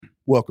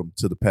Welcome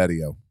to the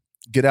patio.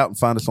 Get out and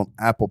find us on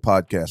Apple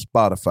Podcasts,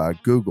 Spotify,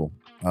 Google,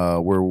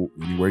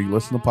 anywhere you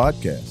listen to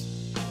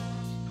podcasts.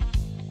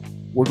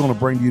 We're going to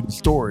bring you the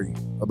story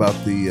about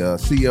the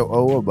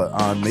COO of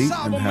Beyond Meat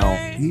and how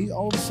he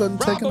all of a sudden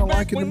taken a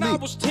liking to meat. I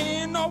was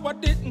 10, no, I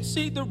didn't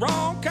see the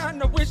wrong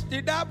kind of wish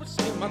that I was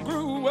him. I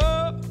grew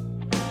up.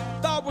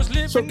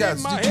 So,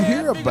 guys, did you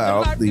hear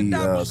about the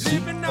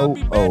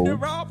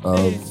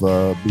COO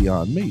of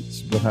Beyond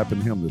Meats? What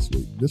happened to him this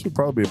week? This would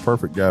probably be a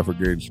perfect guy for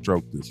getting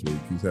stroke this week.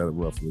 He's had a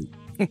rough week.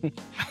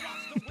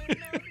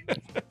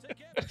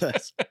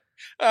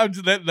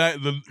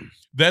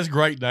 That's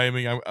great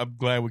naming. I'm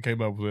glad we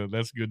came up with it.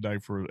 That's a good name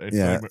for a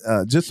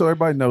segment. Just so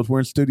everybody knows, we're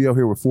in studio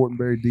here with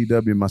Fortenberry,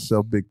 DW, and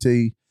myself, Big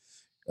T.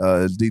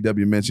 As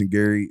DW mentioned,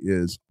 Gary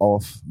is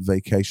off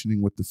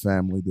vacationing with the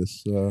family.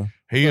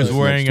 He is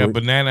wearing a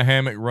banana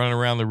hammock running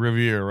around the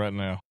Riviera right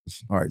now.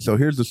 All right, so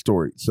here's the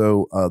story.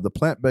 So the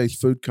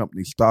plant-based food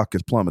company stock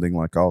is plummeting,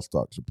 like all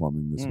stocks are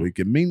plummeting this week.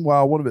 And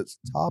meanwhile, one of its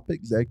top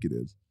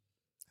executives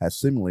has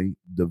seemingly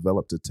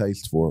developed a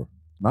taste for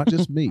not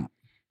just meat,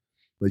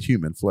 but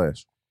human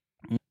flesh.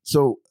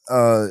 So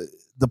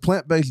the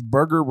plant-based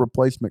burger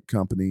replacement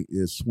company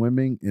is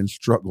swimming in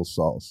struggle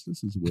sauce.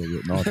 This is well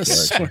written off.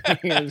 Swimming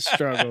in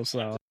struggle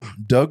sauce.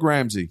 Doug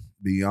Ramsey,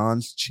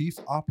 Beyond's chief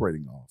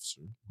operating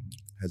officer,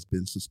 has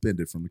been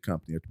suspended from the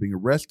company after being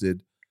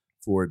arrested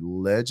for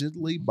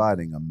allegedly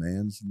biting a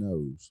man's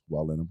nose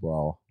while in a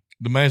brawl.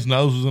 The man's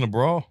nose was in a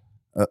brawl?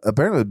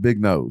 Apparently a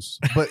big nose.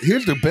 But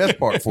here's the best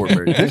part for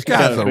it. This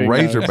guy's a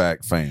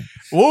Razorback fan.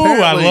 Whoa,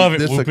 I love it.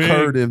 This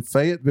occurred in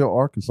Fayetteville,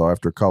 Arkansas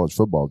after a college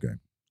football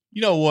game.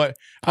 You know what?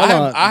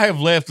 I have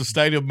left the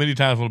stadium many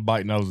times with a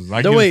bite noses.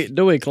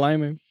 Do we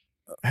claim him?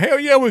 Hell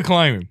yeah, we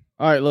claim him.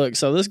 All right, look.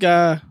 So this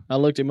guy, I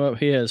looked him up.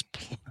 He has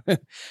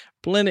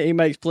plenty. He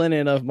makes plenty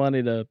enough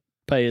money to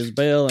pay his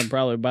bill and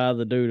probably buy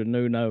the dude a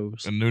new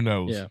nose. A new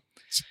nose.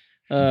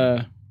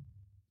 Yeah.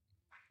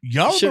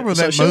 Y'all remember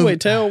that movie? Should we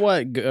tell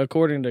what,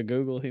 according to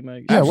Google, he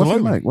makes? Yeah,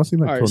 what's he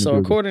make? All right, so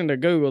according to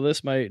Google, this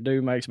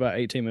dude makes about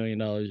 $18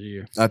 million a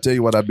year. I tell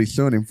you what, I'd be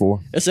suing him for.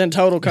 It's in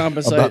total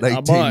compensation.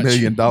 About $18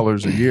 million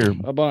a year.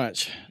 A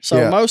bunch.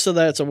 So most of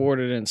that's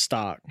awarded in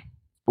stock.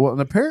 Well, and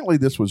apparently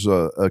this was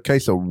a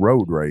case of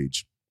road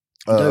rage.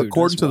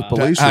 According to the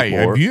police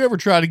report. Have you ever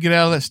tried to get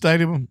out of that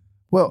stadium?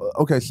 Well,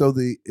 okay, so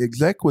the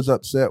exec was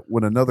upset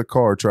when another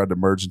car tried to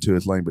merge into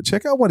his lane, but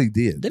check out what he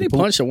did. Did he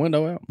punch the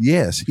window out?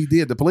 Yes, he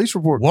did. The police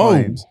report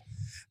claims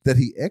that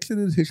he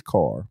exited his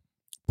car,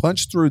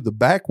 punched through the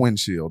back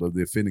windshield of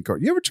the offending car.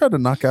 You ever tried to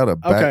knock out a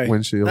back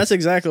windshield? That's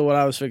exactly what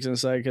I was fixing to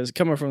say, because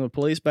coming from the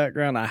police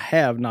background, I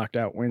have knocked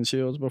out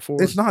windshields before.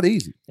 It's not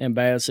easy. In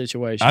bad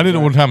situations. I did it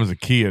one time as a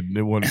kid.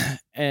 It wasn't.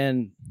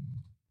 And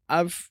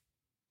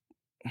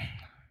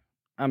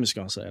I'm just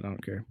gonna say it. I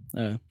don't care.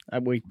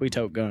 We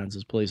tote guns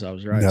as police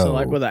officers, right? No. So,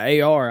 like with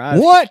an AR,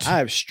 I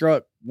have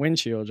struck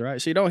windshields,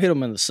 right? So you don't hit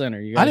them in the center.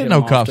 I didn't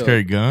know cops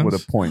carry guns with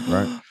a point,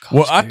 right?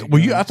 I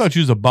thought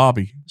you was a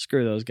Bobby.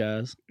 Screw those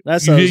guys.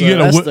 That's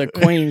the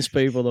Queens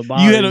people. The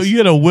Bobbies. You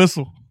had a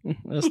whistle.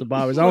 That's the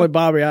Bobbies. The only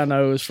Bobby I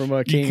know is from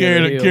King.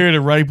 You carried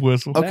a rape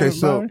whistle. Okay,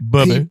 so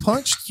he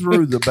punched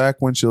through the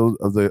back windshield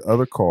of the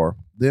other car.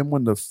 Then,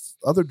 when the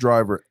other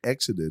driver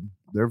exited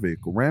their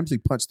vehicle, Ramsey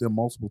punched them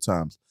multiple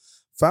times.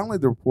 Finally,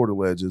 the report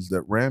alleges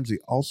that Ramsey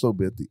also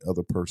bit the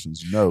other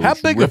person's nose. How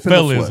big a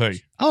fella is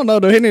he? I don't know.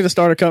 Do he need to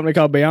start a company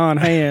called Beyond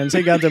Hands?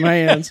 He got them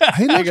hands.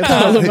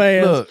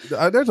 Look,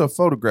 there's a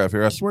photograph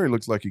here. I swear he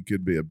looks like he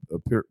could be a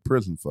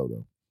prison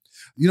photo.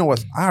 You know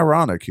what's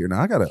ironic here? Now,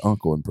 I got an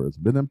uncle in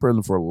prison. Been in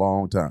prison for a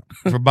long time.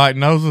 For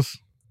biting noses?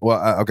 Well,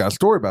 I've got a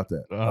story about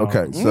that.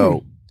 Okay,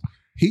 so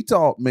he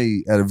taught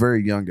me at a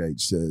very young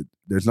age, said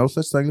there's no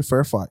such thing as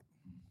fair fight.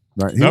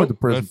 Right? He went to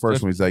prison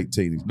first when he was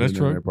 18. He's been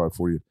in there probably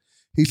 4 years.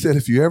 He said,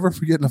 if you ever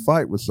get in a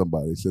fight with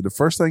somebody, he said, the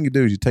first thing you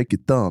do is you take your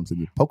thumbs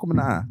and you poke them in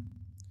the eye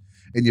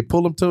and you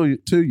pull them to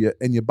you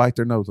and you bite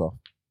their nose off.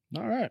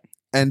 All right.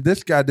 And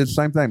this guy did the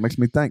same thing. Makes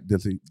me think,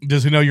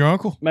 does he know your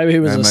uncle? Maybe he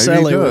was a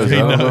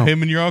celly.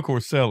 Him and your uncle were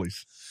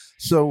cellies.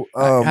 So,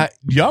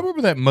 y'all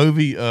remember that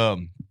movie?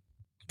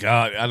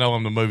 God, I know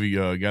I'm the movie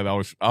guy.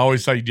 I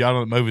always say, y'all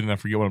know the movie, and I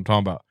forget what I'm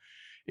talking about.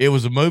 It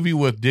was a movie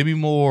with Demi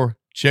Moore,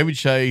 Chevy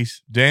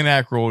Chase, Dan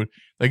Aykroyd.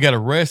 They got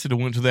arrested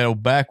and went to that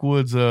old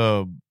backwoods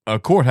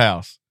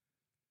courthouse.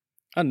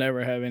 I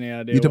never have any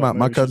idea. You talking about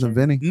My Cousin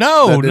Vinny?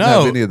 No. Didn't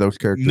have any of those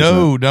characters.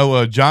 No.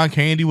 John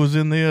Candy was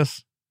in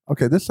this.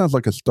 Okay, this sounds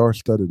like a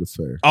star-studded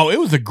affair. Oh, it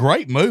was a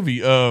great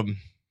movie. I'm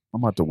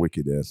about to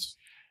wiki this.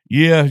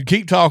 Yeah,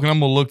 keep talking. I'm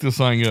gonna look this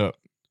thing up.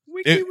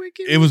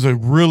 It was a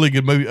really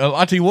good movie.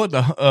 I'll tell you what,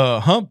 the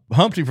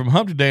Humpty from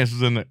Humpty Dance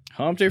was in it.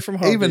 Humpty from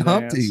Humpty Even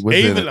Dance. Humpty was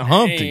in it.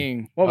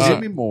 Humpty. What was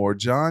Jimmy Moore,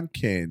 John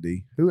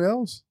Candy. Who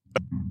else?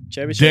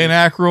 Chevy Dan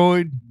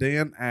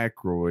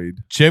Aykroyd.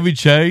 Chevy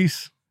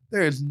Chase.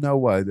 There's no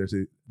way. There's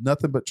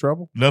Nothing But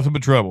Trouble? Nothing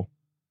But Trouble.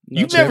 No,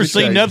 You've never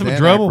seen Nothing But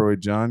Trouble? Aykroyd,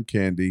 John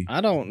Candy. I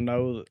don't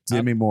know.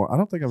 Jimmy Moore. I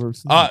don't think I've ever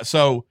seen it.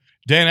 So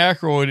Dan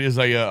Aykroyd is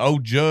a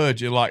old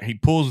judge, and like he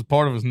pulls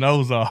part of his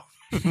nose off.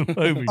 The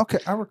movie. Okay,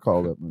 I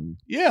recall that movie.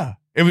 Yeah.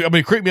 I mean,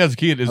 it creeped me as a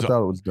kid. I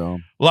thought it was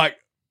dumb. Like,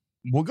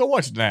 well, go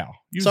watch it now.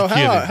 You So was a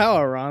kid. how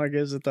ironic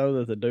is it though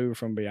that the dude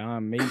from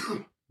Beyond Meat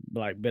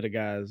like bit a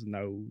guy's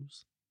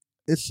nose?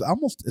 It's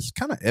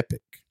kind of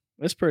epic.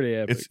 It's pretty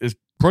epic. It's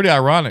pretty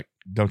ironic,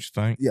 don't you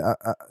think? Yeah,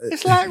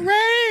 It's like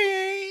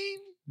rain.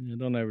 Yeah,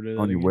 don't ever do that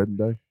on your again. wedding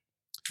day.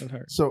 That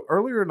hurts. So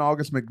earlier in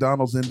August,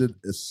 McDonald's ended.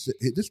 This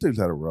dude's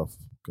had a rough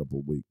couple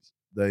of weeks.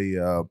 They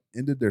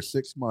ended their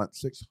 6-month,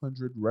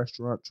 600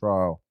 restaurant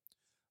trial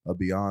of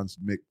Beyond's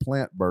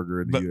McPlant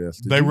burger in the But U.S.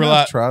 Did they you guys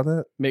realized- try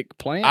that?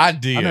 McPlant? I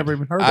did. I never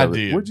even heard I of it.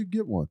 did. Where'd you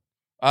get one?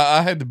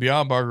 I had the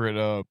Beyond Burger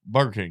at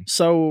Burger King.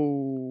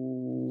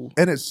 So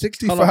And it's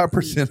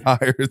 65%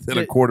 higher than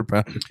a Did- quarter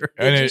pounder.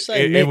 And you it,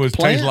 say it was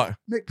McPlant? tastes like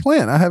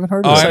McPlant. I haven't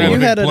heard Oh, of I so that. had you a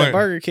had it McPlant. at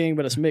Burger King,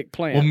 but it's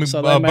McPlant.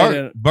 so they made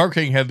Burger, Burger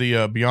King had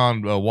the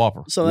Beyond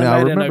Whopper. they Yeah, I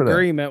made an remember that.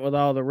 agreement with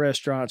all the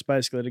restaurants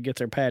basically to get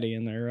their patty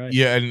in there, right?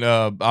 Yeah, and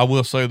I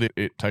will say that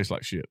it tastes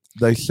like shit.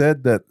 They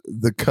said that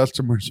the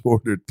customers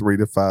ordered 3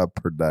 to 5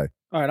 per day,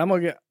 All right, I'm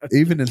gonna get.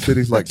 even in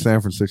cities like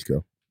San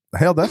Francisco.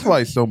 Hell, that's why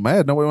he's so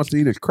mad. Nobody wants to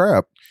eat his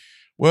crap.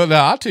 Well,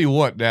 now I'll tell you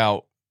what.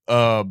 Now,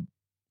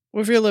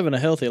 Well, if you're living a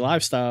healthy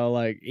lifestyle,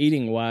 like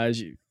eating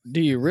wise, are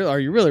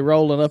you really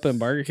rolling up in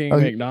Burger King, Oh,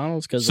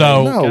 McDonald's? Because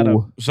so-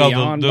 No. so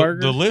Beyond the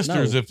Burger?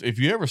 listeners, No. if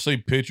you ever see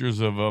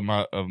pictures of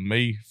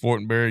me,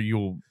 Fortenberry,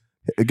 you'll.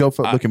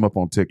 Look him up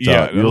on TikTok.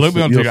 Yeah, You'll look me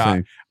see- on you'll TikTok.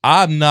 see.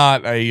 I'm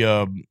not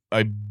a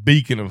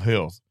beacon of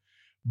health,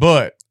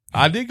 but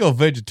I did go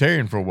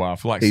vegetarian for a while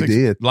for like He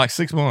did.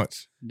 6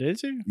 months.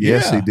 did you?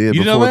 Yes, Yeah. he did.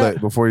 You know Before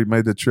that? before he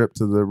made the trip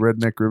to the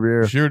Redneck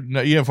Riviera. Sure,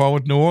 no, yeah. Before I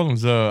went to New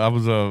Orleans, I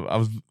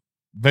was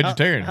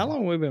vegetarian. How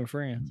long have we been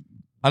friends?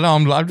 I know.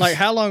 I'm just, Like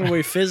how long have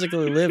we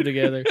physically lived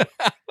together?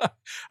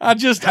 I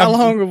just How I'm-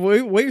 long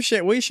have we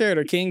shared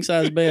a king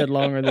size bed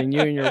longer than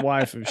you and your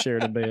wife have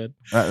shared a bed?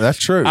 That's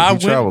true. I he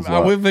travels a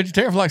lot. went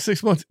vegetarian for like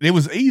 6 months. It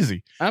was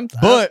easy.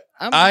 But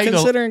I'm I ate a-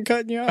 considering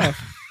cutting you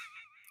off.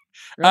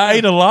 I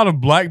ate a lot of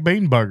black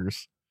bean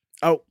burgers.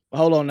 Oh,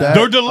 hold on now. That-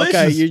 They're delicious.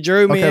 Okay, you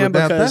drew me Okay, in but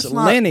now because that's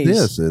not Lenny's.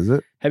 this, is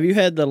it? Have you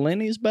had the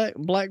Lenny's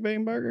black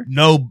bean burger?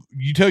 No,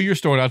 you tell your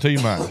story. I'll tell you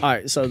mine. All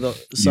right, so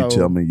You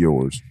tell me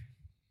yours.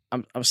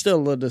 I'm still a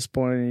little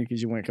disappointed in you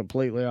because you went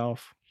completely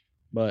off,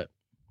 but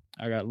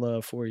I got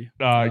love for you.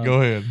 All right,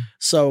 go ahead.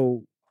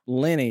 So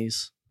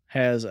Lenny's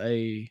has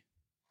the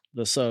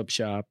sub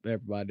shop.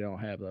 Everybody don't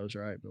have those,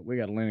 right? But we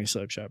got a Lenny's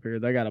sub shop here.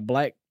 They got a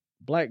black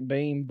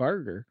bean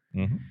burger.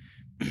 Mhm.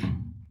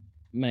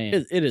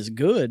 Man, it is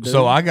good. Dude.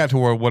 So I got to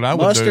where what I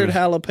would mustard, do.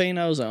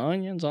 jalapenos, and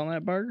onions on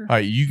that burger. All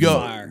right, you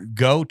Fire.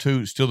 go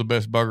to still the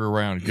best burger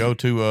around. Go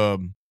to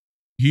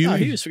Huey's. No,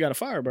 Hughes got a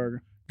fire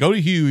burger. Go to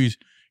Huey's.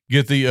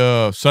 Get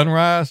the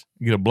Sunrise.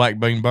 Get a black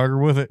bean burger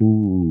with it.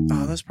 Ooh.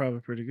 Oh, that's probably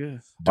pretty good.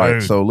 All right,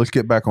 Dude. so let's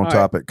get back on All right,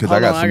 topic because I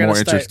hold got on, some gotta more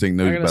stay- interesting I'm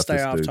news gonna about stay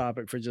this off dude.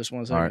 topic for just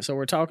one second. All right. So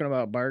we're talking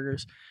about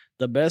burgers.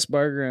 The best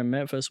burger in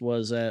Memphis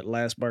was at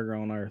Last Burger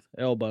on Earth,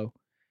 Elbow,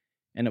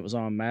 and it was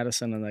on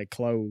Madison, and they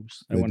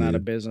closed. They They went out did.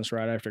 of business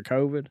right after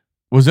COVID.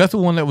 Was that the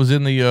one that was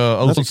in the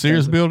old That's Sears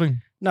expensive.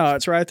 building? No,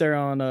 it's right there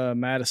on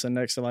Madison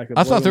next to like the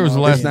I thought Blue there was the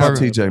Mulligan. Last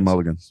It's now Burger. TJ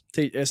Mulligan's.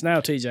 It's now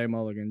TJ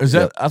Mulligan. Is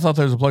that? I thought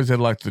there was a place that had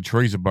like the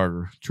Chorizo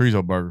burger.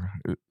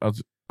 I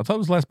thought it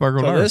was Last Burger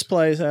on So Earth. this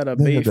place had a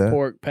They had beef that.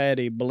 pork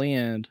patty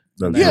blend.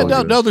 That's Yeah, really no,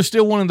 good. no, there's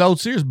still one in the old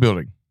Sears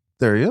building.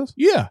 There he is.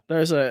 Yeah,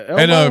 There's a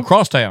at elbow.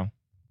 Crosstown.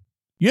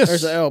 Yes,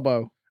 There's an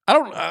elbow. I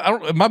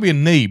don't. It might be a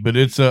knee, but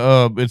it's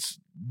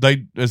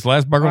it's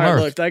Last Burger All on right,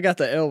 Earth. look, they got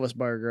the Elvis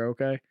burger.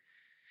 Okay,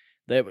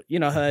 you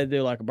know how they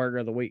do like a burger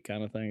of the week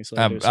kind of thing. So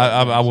they do something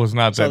I else. was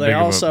not that So they big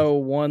of a. also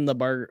won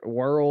the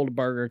world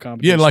burger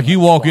competition. Yeah, like you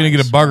walk in and get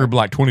a twice, burger right? for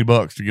like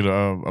 $20 to get a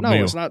No,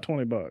 meal. it's not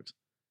 $20.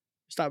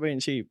 Stop being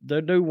cheap.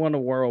 They do won the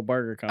world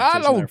burger I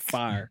competition. don't- They're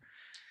fire.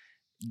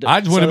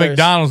 I just went to there's-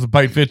 McDonald's and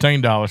paid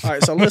 $15. All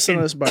right, so listen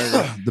to this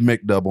burger. The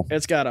McDouble.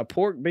 It's got a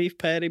pork beef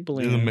patty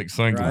blend. The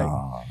McSingle. Right.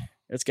 Ah,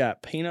 It's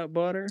got peanut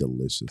butter,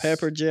 delicious.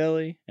 pepper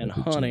jelly, and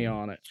Pepper honey jelly.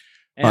 on it,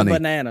 and Honey.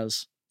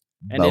 bananas.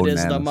 And it is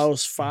the Bananas.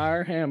 most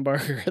fire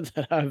hamburger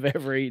that I've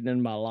ever eaten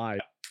in my life.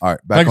 All right,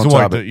 back Thanks on for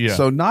what topic. the- yeah.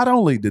 So not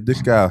only did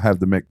this guy have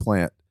the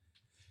McPlant,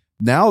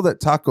 now that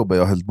Taco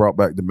Bell has brought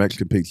back the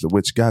Mexican pizza,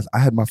 which guys, I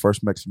had my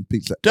first Mexican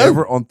pizza Dude.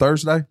 ever on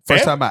Thursday.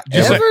 First time I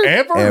Just ever,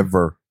 ever?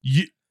 ever,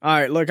 All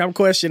right, look, I'm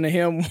questioning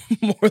him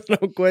more than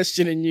I'm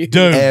questioning you.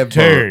 Dude, ever.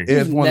 Terry.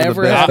 It's one of the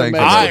Never best had a things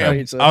Mexican I've I ever am. had.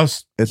 pizza. I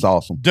was, It's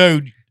awesome.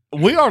 dude,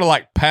 we are to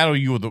like paddle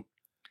you with the.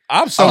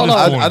 I'm so Hold on.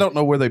 disappointed. I don't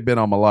know where they've been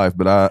all my life,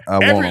 but I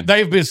want them.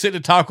 They've been sitting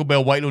at Taco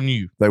Bell waiting on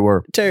you. They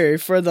were. Terry,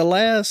 for the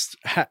last,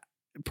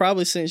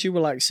 probably since you were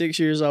like 6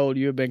 years old,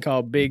 you have been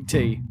called Big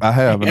T. I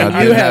have, and And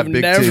I you did have have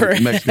Big never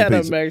T Mexican had a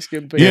pizza.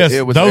 Mexican pizza. Yes,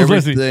 It was those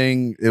listening-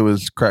 everything. It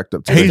was cracked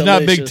up. To He's it. not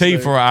Big delicious, T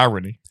dude. for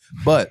irony.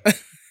 But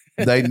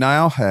they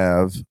now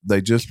have. They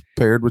just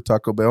paired with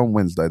Taco Bell on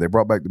Wednesday. They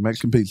brought back the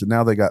Mexican pizza.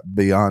 Now they got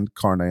Beyond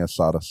Carne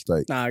Asada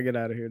steak. Nah, get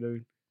out of here,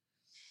 dude.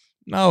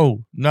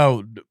 No.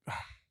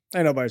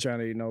 Ain't nobody trying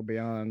to eat no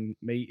Beyond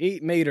Meat.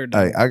 Eat meat or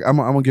Hey, don't. I'm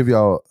gonna give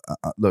y'all.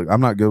 Look, I'm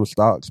not good with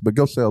stocks, but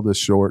go sell this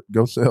short.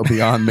 Go sell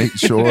Beyond Meat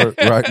short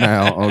right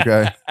now,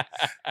 okay?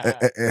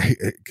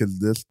 Because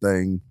this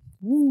thing,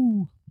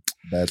 woo,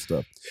 bad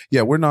stuff.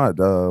 Yeah, we're not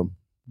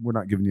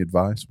giving you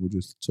advice. We're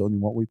just telling you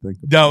what we think.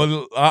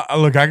 No,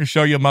 look, I can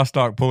show you my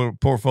stock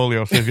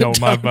portfolio. See if y'all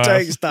want my Don't advice.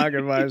 take stock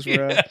advice,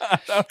 bro.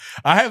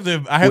 I have the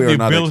We are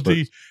not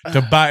ability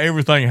to buy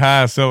everything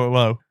high, sell it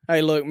low.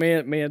 Hey, look,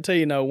 me and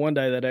T know one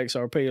day that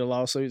XRP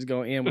lawsuit is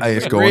going to end. Hey,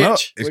 it's going up.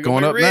 It's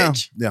going up now.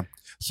 Yeah.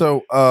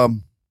 So,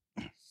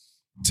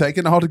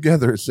 taken all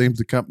together, it seems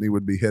the company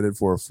would be headed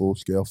for a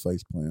full-scale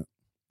face plant.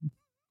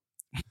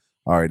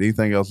 All right.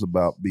 Anything else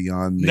about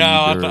Beyond Meat?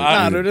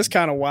 Nah, dude, it's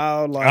kind of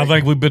wild. Like, I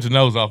think we bit the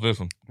nose off this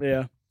one.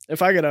 Yeah.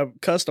 If I get a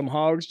custom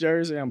Hogs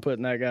jersey, I'm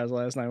putting that guy's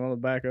last name on the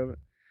back of it.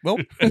 Well,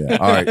 yeah.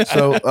 All right.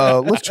 So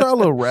let's try a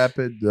little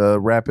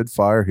rapid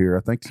fire here.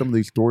 I think some of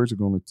these stories are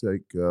going to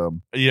take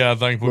yeah, I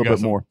think a little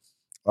bit more.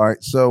 All right.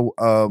 So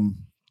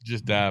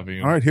just dive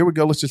in. All right, here we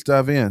go. Let's just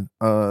dive in.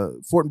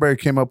 Fortenberry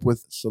came up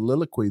with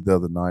soliloquy the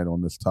other night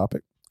on this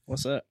topic.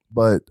 What's that?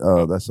 But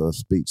that's a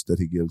speech that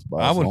he gives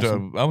by. I went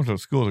to a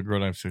school with a girl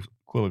named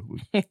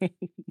Soliloquy.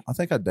 I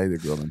think I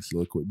dated a girl named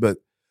Soliloquy. But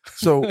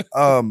so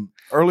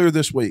earlier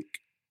this week,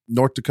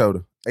 North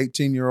Dakota,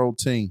 18-year-old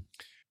teen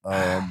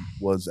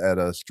was at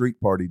a street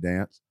party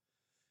dance,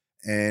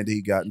 and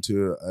he got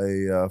into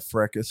a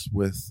fracas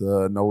with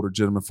an older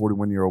gentleman,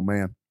 41-year-old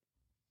man,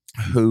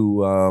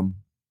 who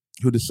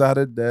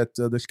decided that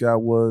this guy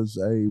was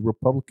a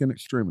Republican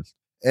extremist,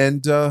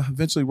 and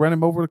eventually ran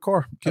him over the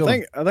car.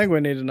 I think we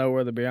need to know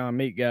where the Beyond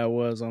Meat guy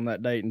was on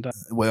that date and time.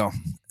 Well,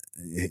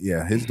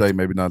 yeah, his day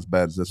maybe not as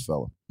bad as this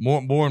fella.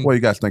 More. What do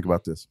you guys think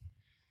about this?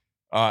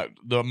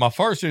 My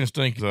first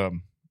instinct is,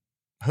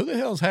 who the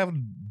hell is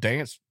having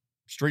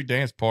street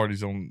dance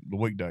parties on the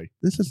weekday?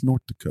 This is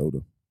North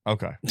Dakota.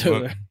 Okay,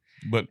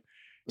 but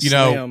you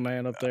Slim, know,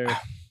 man, up there.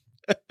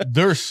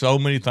 There's so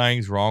many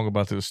things wrong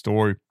about this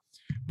story,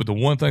 but the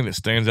one thing that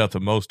stands out the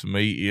most to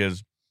me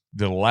is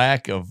the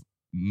lack of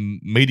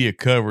media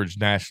coverage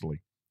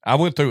nationally. I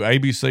went through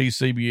ABC,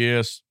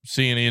 CBS,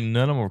 CNN,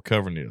 none of them were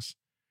covering this.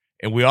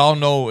 And we all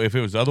know if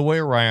it was the other way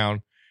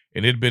around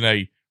and it'd been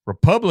a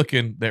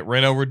Republican that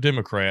ran over a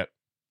Democrat,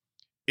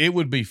 it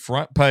would be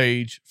front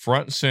page,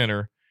 front and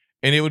center,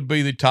 and it would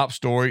be the top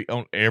story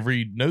on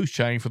every news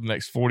chain for the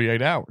next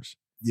 48 hours.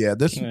 Yeah,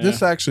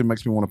 this actually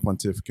makes me want to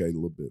pontificate a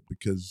little bit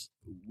because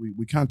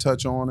we kind of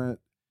touch on it.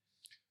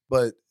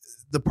 But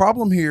the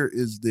problem here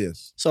is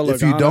this. So look,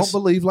 if you don't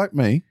believe like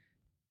me,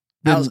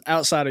 then,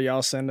 outside of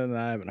y'all sending it,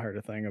 I haven't heard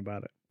a thing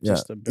about it.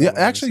 Yeah,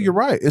 actually, you're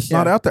right. It's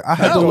not out there. I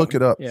had to look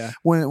it up. Yeah.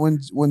 When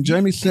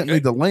Jamie sent me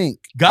the link,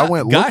 I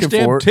went looking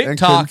for it.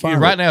 TikTok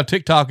right now.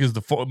 TikTok is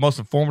the most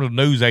informative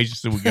news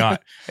agency we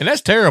got, and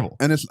that's terrible.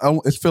 And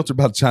it's filtered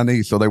by the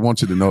Chinese, so they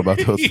want you to know about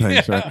those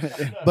things, right?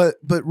 But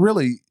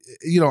really,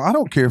 I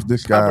don't care if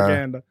this guy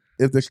Propaganda.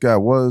 If this guy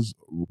was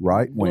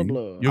right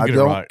wing. I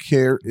don't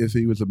care if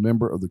he was a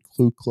member of the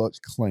Ku Klux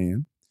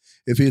Klan,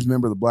 if he is a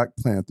member of the Black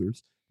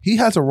Panthers. He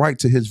has a right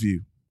to his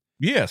view.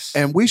 Yes.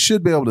 And we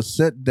should be able to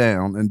sit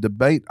down and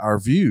debate our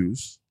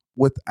views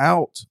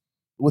without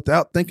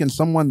thinking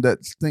someone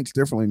that thinks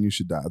differently and you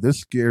should die. This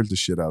scares the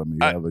shit out of me.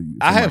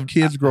 I have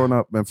kids growing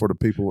up and for the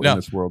people in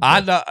this world. I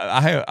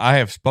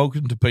have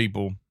spoken to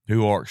people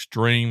who are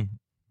extreme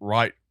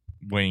right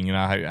wing, and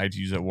I hate to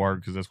use that word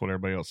because that's what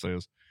everybody else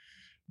says.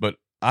 But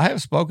I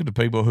have spoken to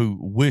people who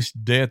wish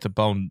death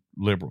upon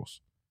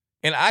liberals.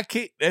 And I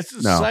can't, that's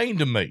insane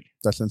to me.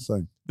 That's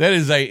insane. That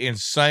is a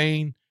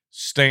insane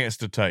stance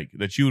to take,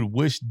 that you would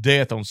wish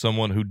death on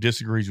someone who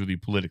disagrees with you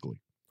politically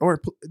or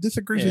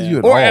disagrees with you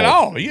at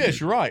all. Yes,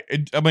 you're right.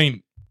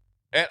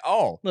 At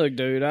all. Look,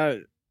 dude,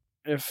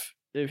 if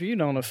you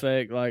don't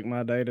affect like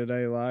my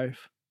day-to-day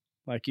life,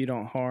 like you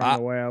don't harm the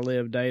way I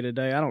live day to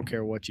day, I don't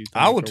care what you think.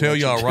 I will tell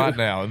y'all right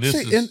now. And this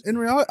is in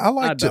reality,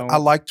 I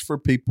liked for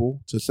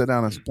people to sit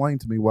down and explain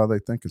to me why they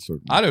think a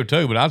certain. I do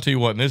too, but I'll tell you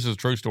what. And this is a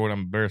true story.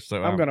 I'm embarrassed to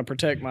say. I'm going to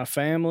protect my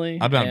family.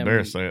 I'm not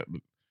embarrassed to say it.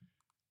 But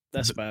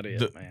that's about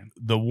it, man.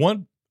 The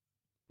one,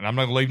 and I'm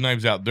not going to leave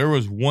names out. There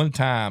was one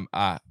time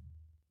the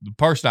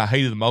person I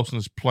hated the most on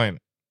this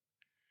planet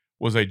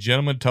was a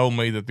gentleman told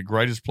me that the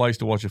greatest place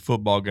to watch a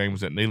football game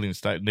was at Neyland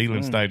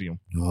Stadium.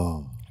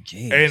 Oh,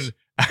 jeez.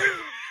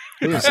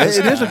 And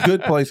it is a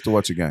good place to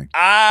watch a game.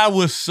 I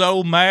was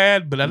so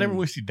mad, but I never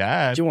wish he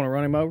died. Do you want to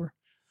run him over?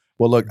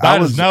 Well, look, I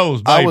was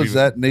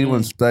at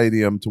Neyland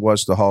Stadium to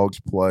watch the Hogs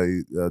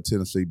play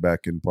Tennessee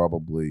back in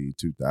probably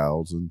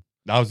 2000.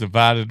 I was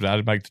invited. I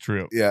didn't make the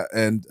trip. Yeah,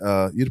 and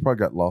you'd probably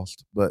got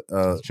lost. But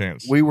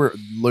we were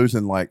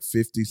losing like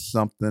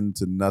 50-something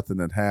to nothing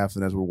at half.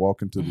 And as we're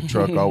walking to the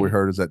truck, all we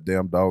heard is that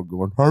damn dog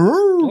going,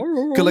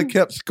 because they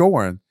kept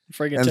scoring.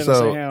 Freaking and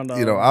Tennessee hound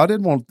dog. I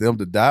didn't want them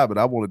to die, but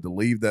I wanted to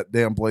leave that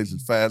damn place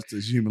as fast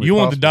as humanly possible. You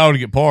want the dog to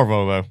get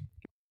parvo, though.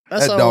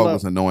 That dog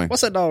was annoying.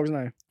 What's that dog's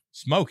name?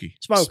 Smokey.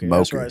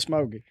 That's right,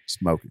 Smokey.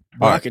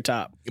 Rocky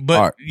Top.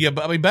 But,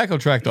 but I mean, back on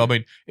track, though. I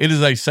mean, it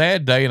is a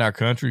sad day in our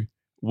country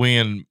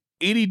when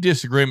any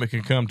disagreement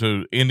can come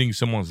to ending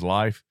someone's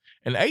life.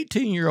 An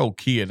 18-year-old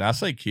kid, I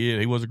say kid,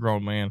 he was a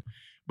grown man,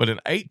 but an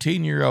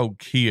 18-year-old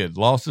kid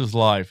lost his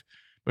life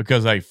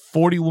because a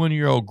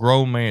 41-year-old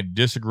grown man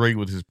disagreed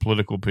with his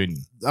political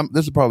opinion.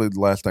 This is probably the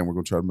last thing we're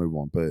going to try to move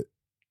on, but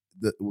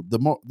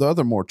the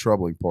other more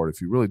troubling part,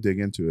 if you really dig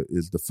into it,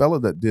 is the fella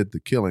that did the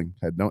killing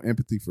had no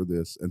empathy for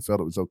this and felt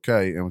it was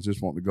okay and was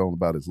just wanting to go on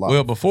about his life.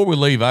 Well, before we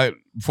leave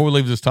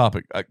this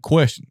topic, a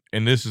question,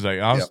 and this is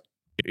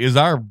is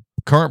our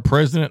current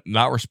president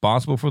not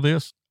responsible for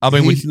this? I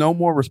mean, he's no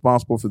more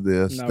responsible for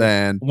this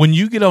than when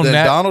you get on than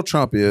that. Donald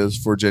Trump is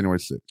for January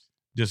 6th.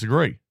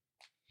 Disagree.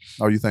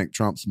 Oh, you think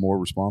Trump's more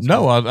responsible?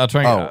 No, I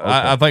think okay.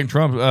 I think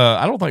Trump.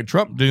 I don't think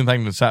Trump did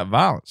anything to incite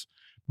violence,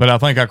 but I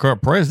think our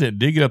current president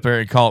did get up there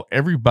and call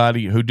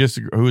everybody who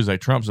is a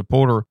Trump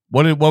supporter.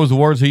 What was the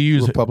words he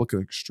used?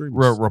 Republican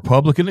extremist.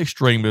 Republican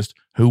extremist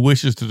who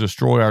wishes to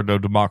destroy our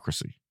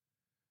democracy.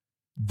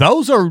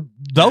 Those are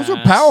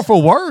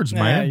powerful words,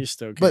 man. You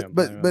still can't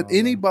but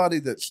anybody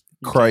that's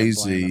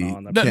crazy.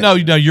 No,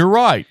 you're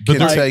right. But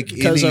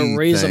because a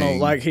reasonable,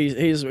 like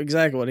he's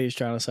exactly what he's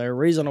trying to say. A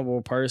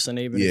reasonable person,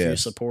 even if you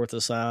support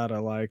the side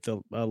of like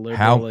a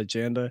liberal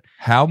agenda,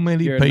 how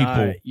many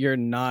people you're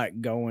not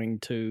going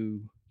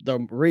to. The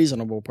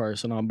reasonable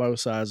person on both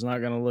sides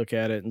not going to look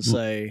at it and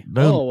say,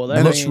 "Oh, well,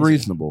 that looks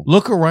reasonable."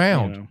 Look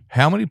around.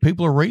 How many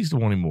people are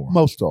reasonable anymore?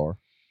 Most are.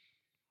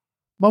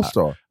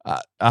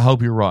 I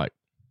hope you're right.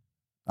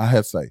 I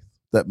have faith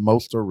that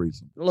most are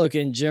reasonable. Look,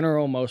 in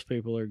general, most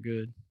people are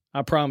good.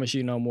 I promise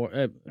you no more.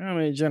 I mean,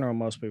 in general,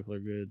 most people are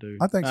good, dude.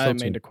 I think so, I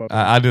didn't mean too. to quote.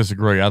 I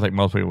disagree. I think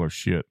most people are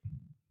shit.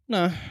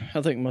 No,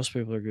 I think most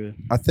people are good.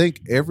 I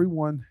think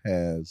everyone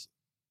has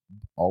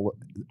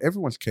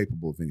everyone's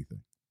capable of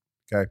anything.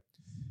 Okay.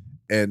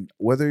 And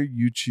whether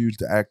you choose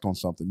to act on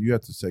something, you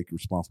have to take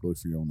responsibility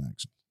for your own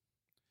actions.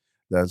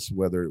 That's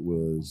whether it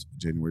was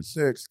January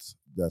 6th.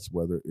 That's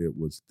whether it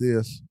was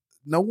this.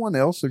 No one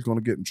else is going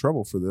to get in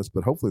trouble for this,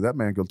 but hopefully that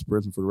man goes to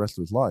prison for the rest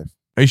of his life.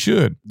 He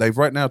should. They've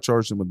right now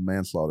charged him with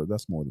manslaughter.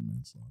 That's more than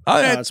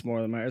manslaughter. That's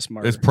more than murder. It's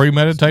murder. It's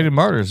premeditated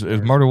murder. It's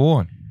murder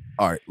one.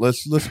 All right,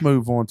 let's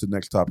move on to the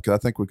next topic. I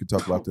think we could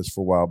talk about this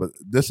for a while, but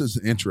this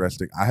is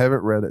interesting. I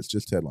haven't read it. It's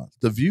just headlines.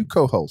 The View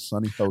co-host,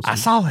 Sonny Hosen, I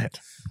saw it.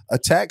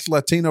 Attacks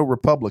Latino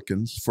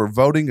Republicans for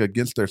voting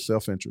against their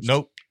self-interest.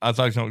 Nope. I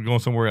thought you were going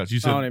somewhere else.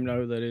 You said, I don't even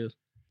know who that is.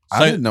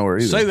 I didn't know her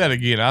either. Say that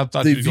again. I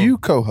thought the View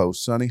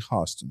co-host, Sonny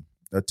Hosen,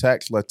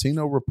 attacks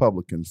Latino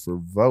Republicans for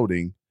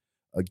voting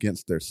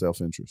against their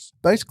self-interest.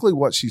 Basically,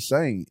 what she's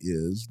saying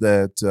is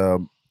that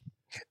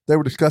they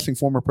were discussing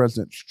former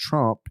President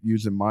Trump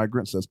using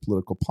migrants as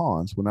political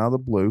pawns when out of the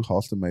blue,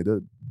 Hosen made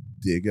a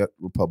dig at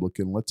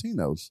Republican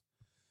Latinos.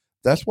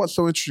 That's what's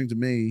so interesting to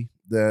me,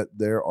 that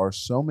there are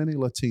so many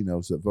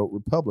Latinos that vote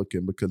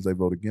Republican because they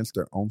vote against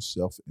their own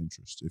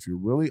self-interest. If you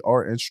really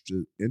are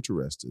interested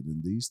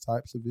in these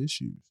types of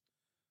issues,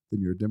 then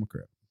you're a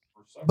Democrat.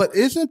 But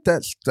isn't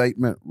that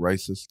statement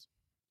racist?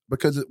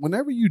 Because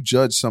whenever you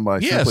judge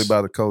somebody simply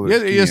by the color of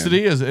skin, yes, it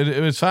is.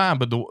 It's fine.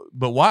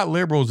 But white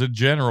liberals in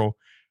general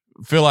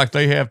feel like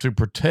they have to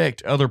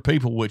protect other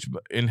people, which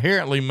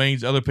inherently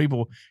means other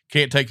people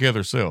can't take care of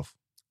themselves.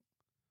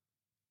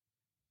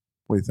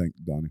 What do you think,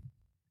 Donnie?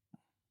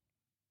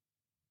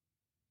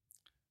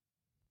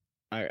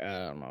 I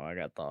don't know. I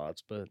got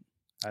thoughts, but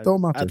I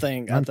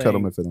think cut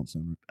them if they don't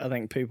sound right. I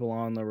think people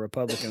on the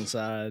Republican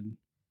side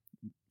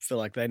feel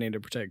like they need to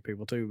protect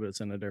people too, but it's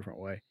in a different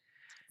way.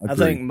 I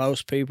think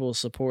most people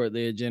support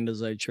the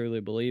agendas they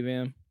truly believe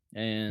in,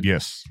 and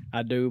yes,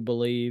 I do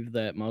believe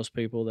that most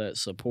people that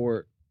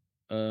support.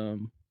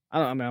 I'm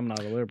not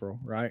a liberal,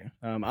 right?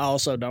 I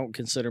also don't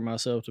consider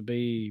myself to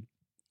be.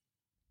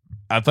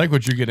 I think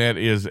what you're getting at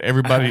is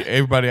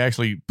everybody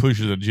actually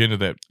pushes an agenda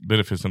that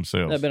benefits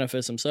themselves. That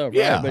benefits themselves,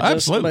 yeah, right? But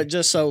absolutely. But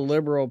just so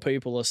liberal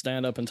people will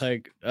stand up and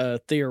take a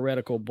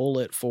theoretical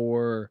bullet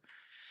for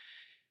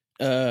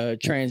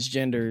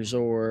transgenders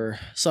or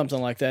something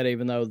like that,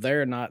 even though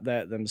they're not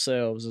that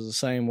themselves, is the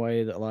same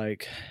way that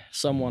like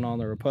someone on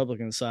the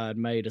Republican side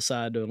may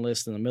decide to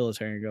enlist in the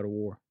military and go to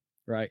war,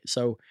 right?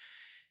 So.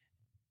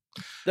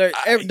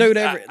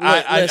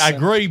 I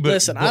agree, but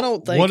listen, I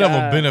don't think I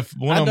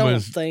don't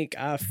think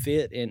I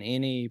fit in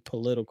any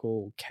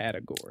political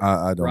category.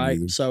 I don't right.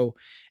 either. So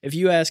if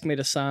you ask me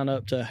to sign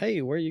up to,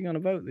 hey, where are you going to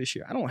vote this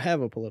year? I don't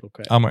have a political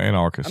category. I'm an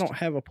anarchist. I don't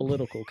have a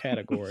political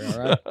category. All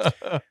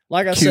right.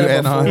 Like I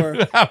said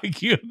before,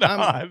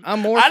 I'm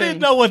more. I didn't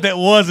know what that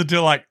was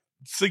until like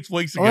 6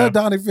 weeks ago. Well,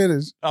 Donnie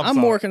finished. I'm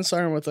more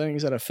concerned with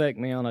things that affect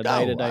me on a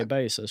day-to-day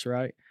basis.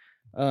 Right.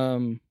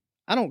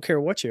 I don't care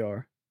what you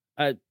are.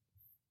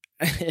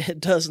 It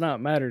does not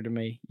matter to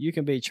me. You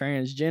can be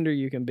transgender,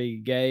 you can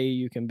be gay,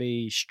 you can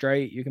be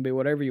straight, you can be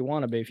whatever you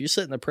want to be. If you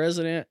sit in the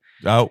president,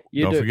 don't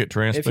forget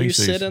trans if species.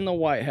 you sit in the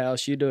White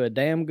House, you do a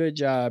damn good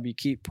job. You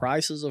keep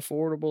prices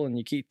affordable and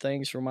you keep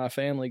things for my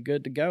family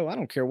good to go. I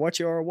don't care what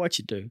you are or what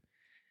you do.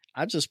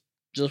 I just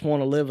just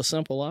want to live a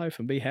simple life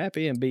and be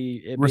happy and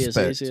be as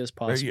Respect. easy as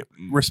possible.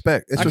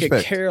 Respect. It's I could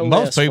respect. care Most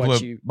less people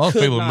what in- you most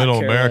could people in not middle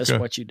care less America-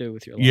 what you do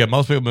with your life. Yeah,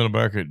 most people in middle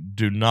America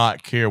do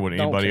not care what Don't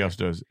anybody care. else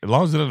does, as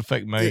long as it doesn't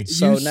affect me.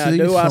 So You now, see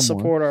do I someone-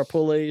 support our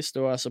police?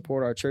 Do I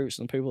support our troops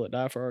and people that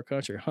die for our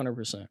country?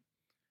 100%.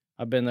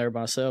 I've been there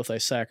myself. They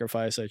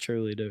sacrifice. They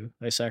truly do.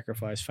 They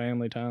sacrifice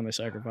family time. They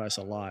sacrifice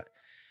a lot.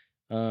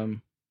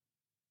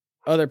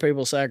 Other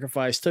people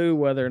sacrifice too,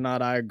 whether or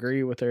not I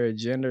agree with their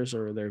agendas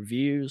or their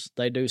views.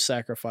 They do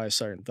sacrifice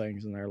certain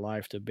things in their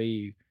life to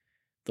be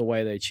the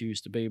way they choose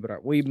to be.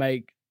 But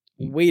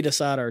we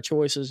decide our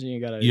choices, and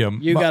you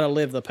gotta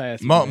live the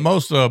path.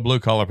 Most blue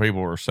collar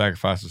people are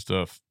sacrificing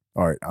stuff.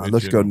 All right, In let's go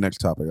to general. the next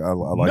topic. I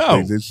like No.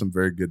 these. These are some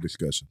very good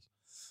discussions.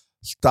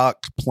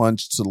 Stocks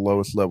plunged to the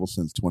lowest level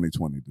since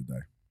 2020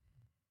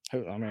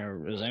 today. I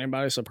mean, is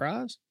anybody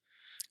surprised?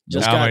 No.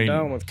 Just I got mean-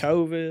 done with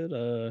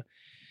COVID,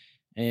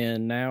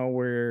 and now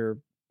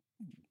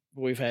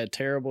we've had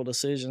terrible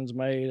decisions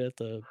made at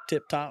the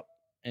tip top,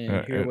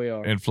 and here we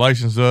are.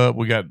 Inflation's up.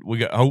 We got.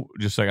 Oh,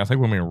 just a second. I think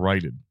we're being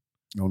raided.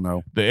 Oh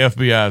no, The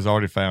FBI has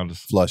already found us.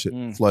 flush it,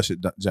 flush it,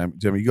 Jamie.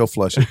 Jamie, you go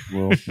flush it.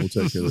 We'll take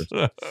care of this.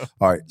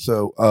 All right,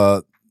 so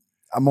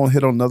I'm gonna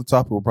hit on another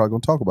topic we're probably gonna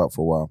talk about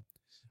for a while.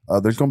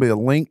 There's going to be a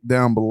link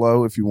down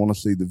below if you want to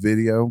see the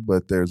video,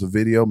 but there's a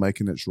video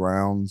making its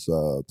rounds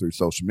through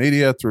social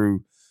media,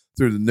 through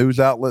the news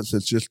outlets.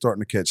 It's just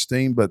starting to catch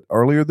steam. But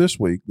earlier this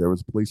week, there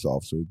was a police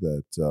officer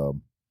that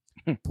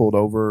pulled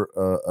over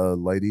a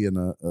lady in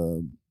a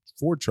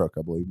Ford truck,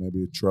 I believe,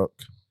 maybe a truck.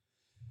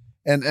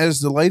 And as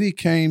the lady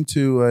came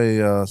to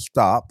a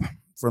stop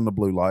from the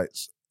blue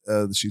lights,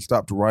 she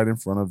stopped right in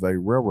front of a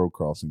railroad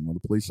crossing. Well,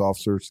 the police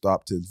officer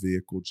stopped his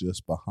vehicle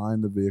just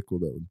behind the vehicle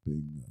that was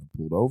being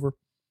pulled over.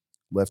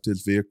 Left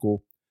his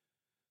vehicle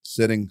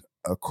sitting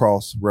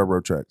across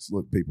railroad tracks.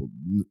 Look, people,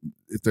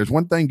 if there's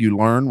one thing you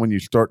learn when you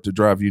start to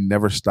drive, you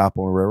never stop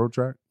on a railroad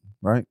track,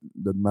 right?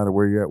 Doesn't matter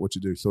where you're at, what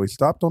you do. So he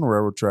stopped on a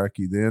railroad track.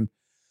 He then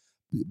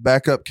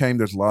back up came.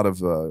 There's a lot of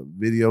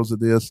videos of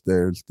this.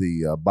 There's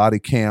the body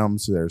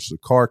cams. There's the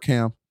car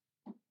cam.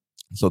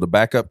 So the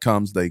backup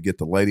comes. They get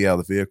the lady out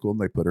of the vehicle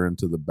and they put her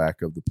into the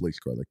back of the police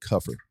car. They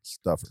cuff her,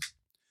 stuff her.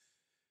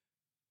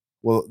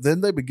 Well,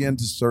 then they begin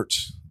to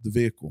search the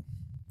vehicle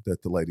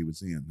that the lady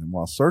was in. And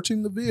while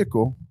searching the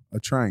vehicle, a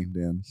train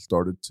then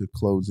started to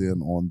close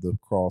in on the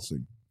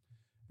crossing.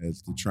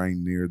 As the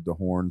train neared, the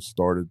horn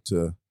started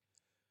to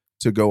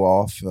go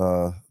off.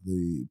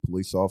 The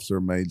police officer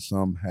made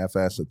some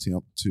half-ass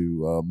attempt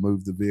to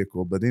move the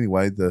vehicle. But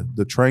anyway,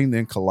 the train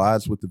then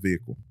collides with the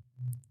vehicle.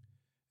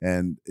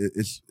 And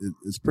it's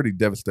pretty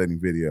devastating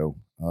video.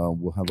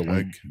 We'll have a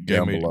link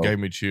down below. Gave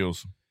me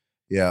chills.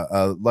 Yeah.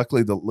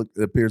 Luckily,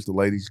 it appears the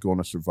lady's going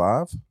to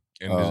survive.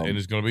 And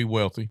is going to be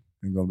wealthy.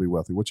 And going to be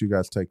wealthy. What's you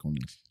guys' take on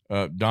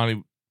this?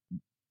 Donnie,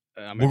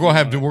 I mean, we're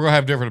gonna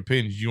have different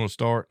opinions. You want to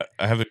start?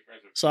 I have the.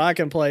 So I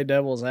can play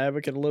devil's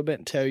advocate a little bit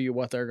and tell you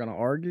what they're going to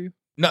argue.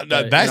 No,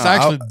 But- that's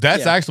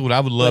actually what I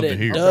would love but to it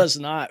hear. does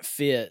not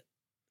fit.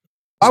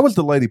 Why was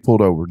the lady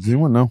pulled over? Does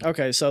anyone know?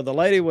 Okay, so the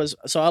lady was.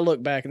 So I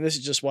look back, and this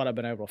is just what I've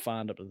been able to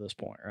find up to this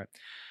point, right?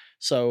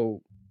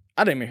 So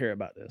I didn't even hear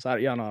about this.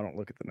 Y'all know I don't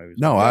look at the news.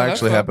 No, I that's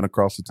actually fine. happened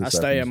across it. I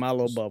stay in my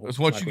little bubble. That's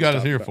what like you we got us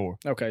talked here about. for.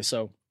 Okay,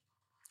 so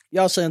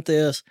y'all sent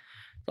this.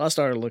 So I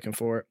started looking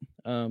for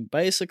it.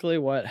 Basically,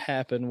 what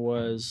happened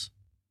was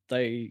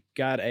they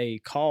got a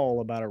call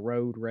about a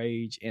road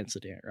rage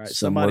incident, right?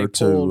 Similar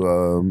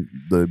to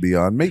the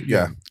Beyond Meat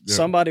guy.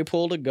 Somebody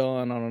pulled a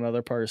gun on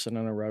another person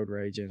in a road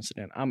rage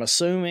incident. I'm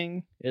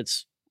assuming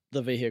it's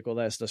the vehicle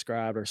that's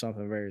described or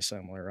something very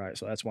similar, right?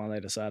 So that's why they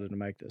decided to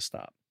make this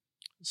stop.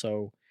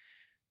 So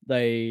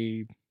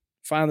they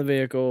find the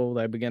vehicle,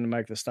 they begin to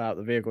make the stop.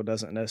 The vehicle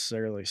doesn't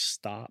necessarily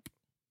stop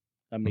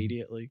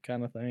immediately,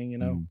 kind of thing, you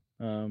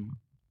know?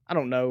 I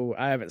don't know.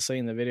 I haven't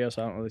seen the video,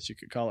 so I don't know that you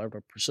could call it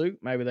a pursuit.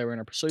 Maybe they were in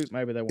a pursuit.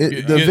 Maybe they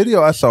weren't. The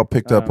video I saw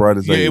picked up right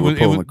as they were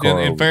pulling the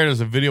car in over. fairness,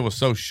 the video was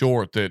so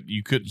short that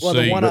you couldn't Well,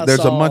 the see. one But I there's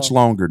a saw- much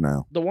longer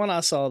now. The one I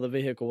saw, the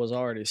vehicle was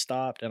already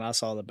stopped, and I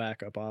saw the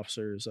backup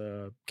officer's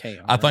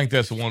cam. I right? think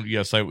that's the one.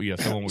 The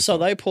one we So saw.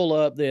 they pull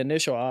up. The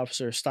initial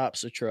officer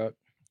stops the truck,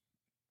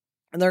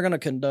 and they're going to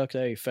conduct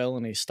a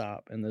felony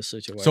stop in this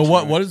situation. So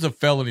what? right? What is a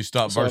felony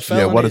stop So a versus?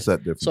 felony- Yeah, what is that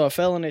difference? So a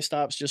felony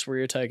stop's just where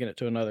you're taking it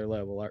to another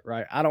level,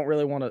 right? I don't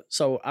really want to.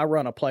 So I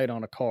run a plate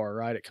on a car,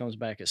 right? It comes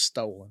back as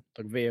stolen.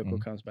 The vehicle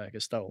comes back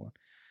as stolen.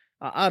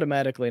 I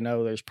automatically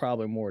know there's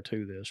probably more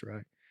to this,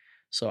 right?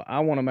 So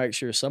I want to make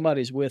sure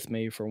somebody's with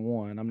me for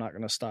one. I'm not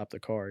going to stop the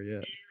car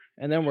yet,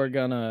 and then we're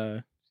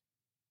gonna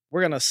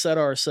set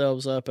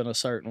ourselves up in a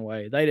certain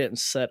way. They didn't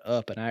set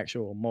up an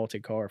actual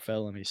multi-car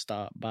felony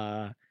stop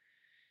by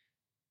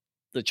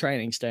the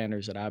training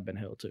standards that I've been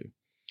held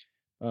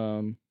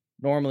to.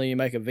 Normally you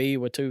make a V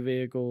with two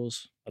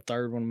vehicles, a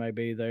third one may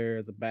be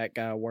there. The back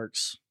guy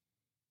works,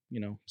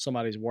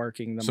 somebody's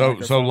working the So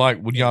microphone.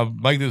 like when y'all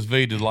make this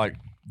V, to like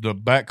the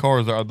back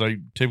cars, are they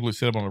typically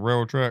set up on the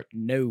railroad track?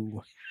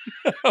 No.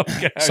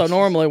 So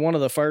normally one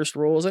of the first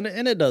rules, and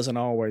it doesn't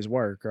always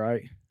work,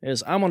 right,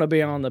 is I'm going to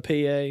be on the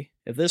PA.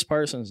 If this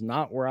person's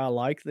not where I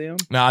like them,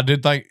 now I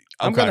did think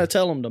I'm going to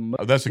tell them to move.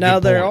 That's a now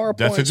good there point. are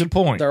That's points, a good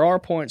point. There are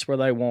points where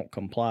they won't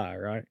comply,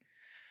 right?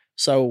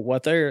 So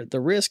what the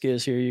risk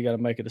is here, you got to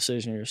make a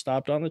decision. You're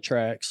stopped on the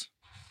tracks.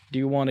 Do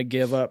you want to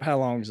give up? How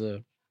long is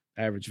the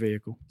average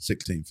vehicle?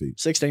 16 feet.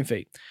 16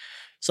 feet.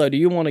 So do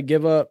you want to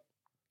give up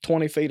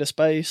 20 feet of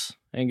space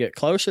and get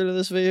closer to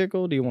this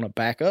vehicle? Do you want to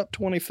back up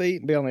 20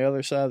 feet and be on the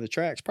other side of the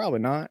tracks? Probably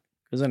not,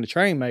 because then the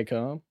train may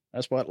come.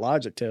 That's what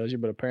logic tells you,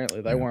 but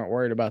apparently they weren't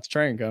worried about the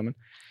train coming.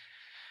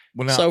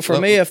 Well, now, so for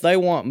me, if they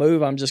want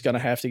move, I'm just going to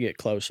have to get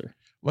closer.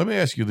 Let me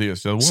ask you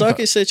this.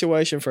 Sucky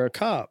situation for a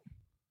cop,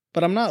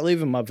 but I'm not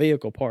leaving my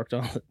vehicle parked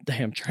on the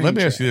damn train. Let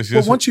me ask you this.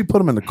 Well, once you put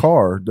them in the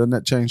car, doesn't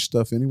that change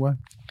stuff anyway?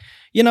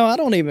 You know, I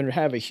don't even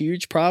have a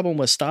huge problem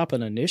with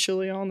stopping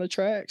initially on the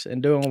tracks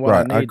and doing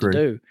what I need to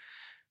do.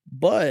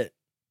 But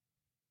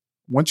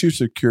once you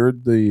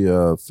secured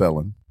the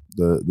felon,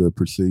 the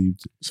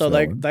perceived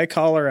felon. they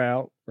call her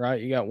out,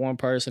 right? You got one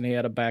person, he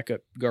had a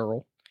backup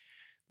girl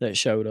that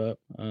showed up.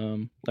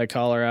 They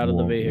call her out of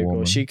the vehicle.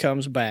 Woman. She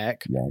comes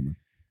back.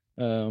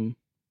 Woman.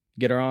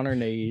 Get her on her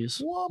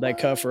knees. They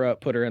cuff her up,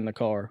 put her in the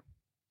car.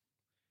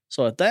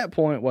 So at that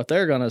point, what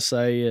they're going to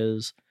say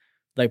is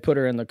they put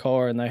her in the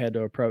car and they had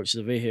to approach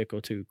the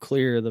vehicle to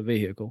clear the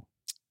vehicle.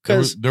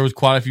 Because there was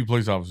quite a few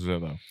police officers there,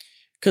 though.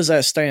 Because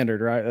that's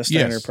standard, right? That's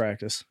standard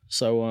practice.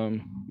 So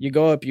you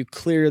go up, you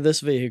clear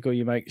this vehicle,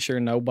 you make sure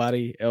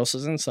nobody else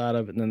is inside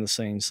of it, and then the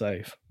scene's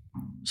safe.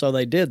 So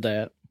they did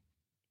that.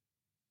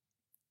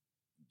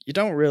 You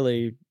don't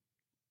really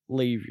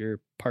leave your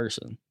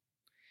person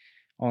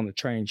on the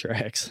train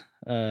tracks.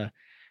 But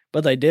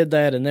they did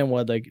that, and then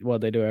what they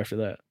do after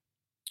that?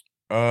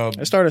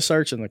 They started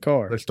searching the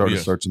car. They started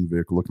searching the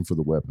vehicle, looking for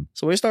the weapon.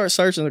 So we start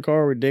searching the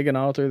car. We're digging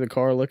all through the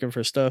car, looking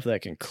for stuff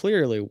that can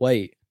clearly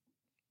wait.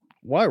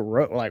 Why?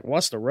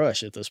 What's the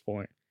rush at this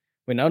point?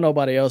 We know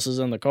nobody else is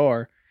in the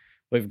car.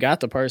 We've got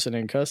the person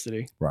in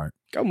custody. Right.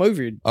 Go move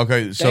your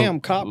damn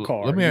cop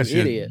car. Let me ask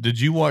you, idiot.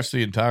 Did you watch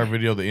the entire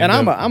video? And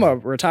I'm a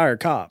retired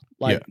cop.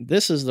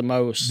 This is the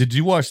most. Did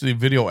you watch the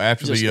video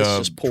after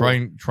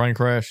the train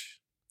crash?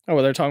 Oh,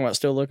 well, they're talking about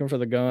still looking for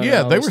the gun.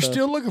 Yeah, they were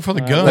still looking for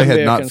the gun. They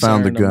had not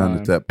found the gun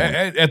at that point.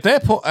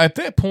 At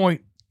that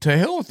point, to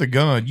hell with the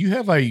gun. You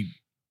have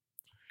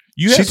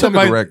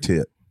somebody, a direct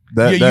hit.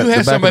 You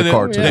have somebody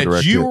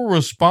that you were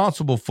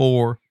responsible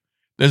for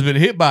that's been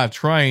hit by a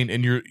train,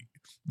 and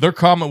their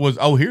comment was,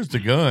 "Oh, here's the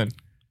gun."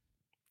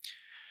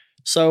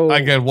 So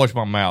I gotta watch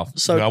my mouth.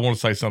 So I want to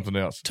say something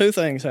else. Two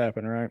things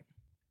happen, right?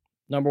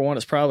 Number one,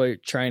 it's probably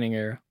training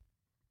error.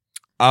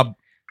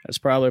 It's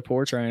probably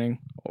poor training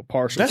or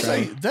partial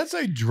training. That's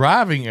a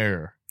driving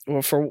error.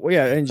 Well,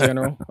 in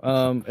general,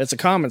 it's a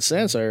common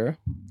sense error.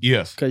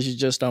 Yes, because you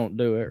just don't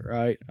do it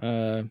right.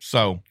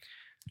 So,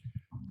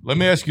 let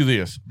me ask you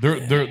this: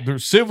 they're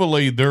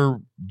civilly they're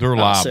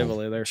liable.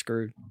 Civilly, they're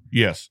screwed.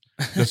 Yes.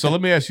 So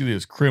let me ask you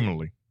this: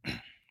 criminally,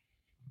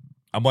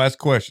 I'm gonna ask a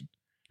question.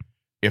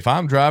 If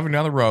I'm driving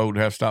down the road,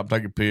 have stopped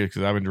taking piss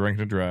because I've been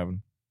drinking and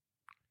driving,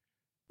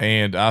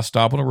 and I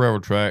stop on the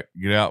railroad track,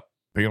 get out,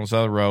 pee on the side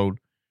of the road.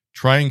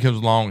 Train comes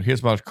along,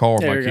 hits my car.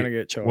 You're going to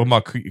get charged. With my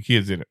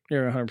kids in it.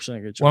 You're 100%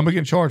 get charged. What am I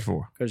getting charged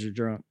for? Because you're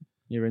drunk.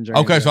 You've been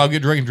drinking. Okay, so I'll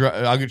get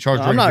I'll get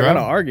charged. I'm not going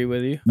to argue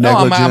with you. No,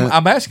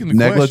 I'm asking the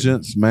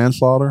negligence, question.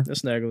 Manslaughter.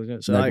 It's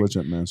negligence. So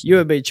negligent manslaughter. You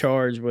would be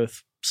charged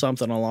with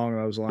something along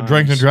those lines.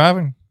 Drinking and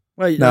driving.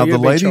 Well, now the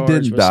lady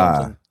didn't die.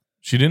 Something.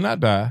 She did not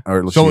die.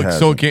 Or so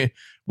it can't.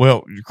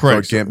 Well,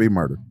 correct. So it can't be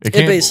murder.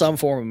 It'd be some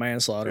form of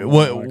manslaughter.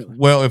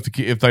 Well,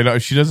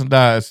 if she doesn't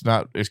die,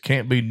 it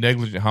can't be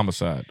negligent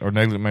homicide or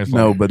negligent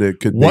manslaughter. No, but it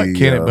could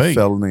be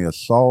felony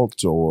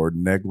assault or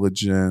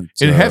negligent.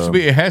 It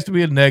has to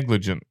be a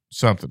negligent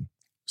something.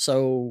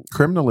 So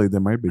criminally,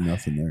 there may be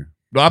nothing there.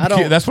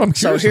 That's what I'm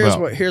curious about.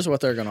 So here's what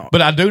they're going to.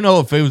 But I do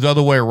know if it was the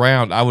other way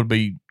around, I would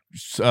be.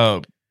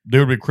 There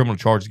would be criminal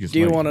charges against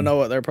me. Do you want to know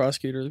what their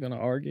prosecutor is going to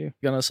argue?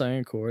 Going to say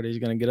in court, he's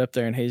going to get up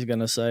there and he's going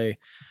to say,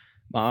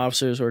 my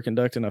officers were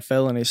conducting a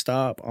felony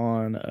stop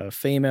on a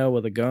female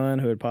with a gun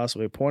who had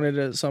possibly pointed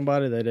it at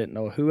somebody. They didn't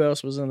know who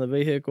else was in the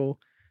vehicle.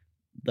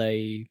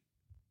 They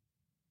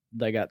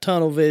got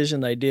tunnel vision.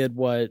 They did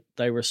what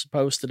they were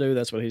supposed to do.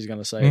 That's what he's going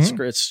to say.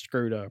 Mm-hmm. It's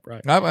screwed up,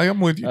 right? I'm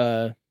with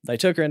you. They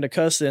took her into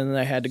custody and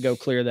they had to go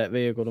clear that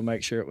vehicle to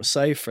make sure it was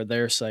safe for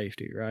their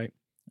safety, right?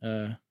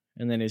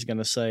 And then he's going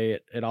to say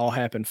it all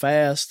happened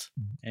fast,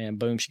 and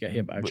boom, she got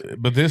hit by a train.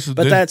 But that's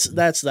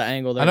the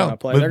angle they're going to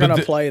play. They're going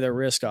to play the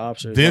risk to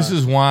officers. This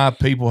is why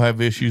people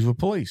have issues with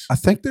police. I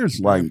think there's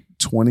like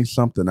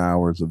 20-something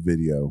hours of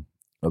video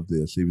of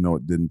this, even though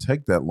it didn't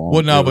take that long.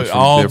 Well, no, but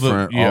all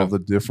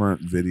the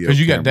different video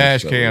because you got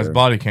dash cams,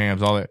 body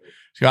cams, all that.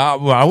 So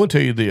I will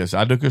tell you this: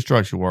 I do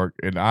construction work,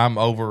 and I am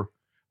over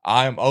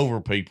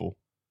people,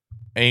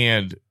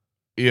 and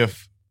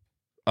if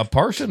a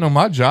person on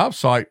my job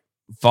site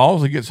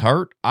falls and gets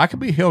hurt, I could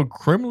be held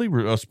criminally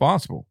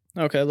responsible.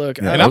 Okay, look,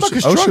 and I'm a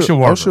construction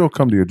worker. OSHA will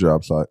come to your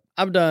job site.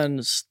 I've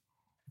done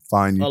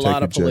fine you. A take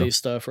lot you of to jail. police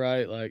stuff,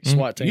 right? Like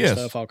SWAT team yes.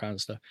 stuff, all kinds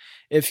of stuff.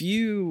 If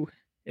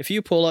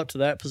you pull up to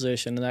that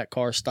position and that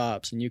car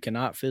stops and you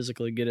cannot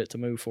physically get it to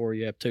move forward,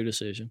 you have two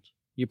decisions.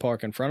 You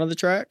park in front of the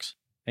tracks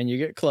and you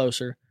get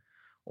closer,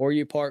 or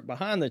you park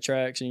behind the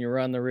tracks and you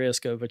run the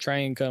risk of a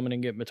train coming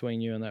and getting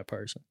between you and that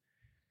person.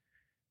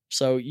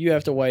 So you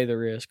have to weigh the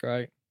risk,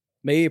 right?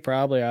 Me,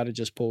 probably I'd have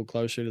just pulled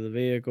closer to the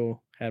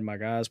vehicle, had my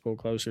guys pull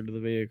closer to the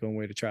vehicle, and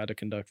we'd have tried to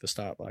conduct the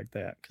stop like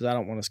that because I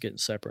don't want us getting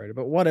separated.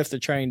 But what if the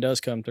train does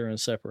come through and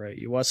separate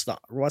you? What's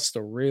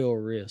the real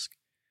risk?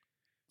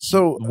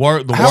 So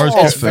The How worst,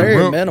 often? It's very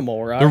real,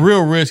 minimal, right? the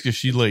real risk is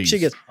she leaves. She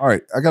gets all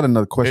right, I got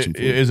another question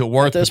for you. Is it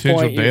worth at this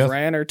potential point. You've death?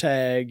 ran her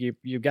tag.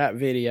 You've got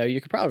video.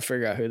 You could probably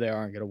figure out who they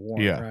are and get a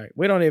warrant. Yeah. Right?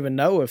 We don't even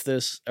know if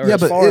this. Or Yeah,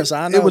 as but far as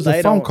I know, it was they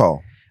a phone don't.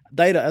 call.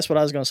 That's what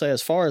I was going to say.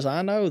 As far as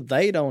I know,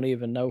 they don't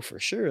even know for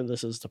sure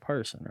this is the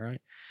person, right?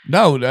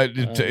 No,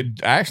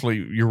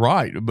 actually, you're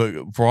right.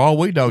 But for all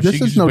we know, This she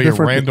could is just no be a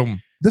different than-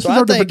 random. This So is I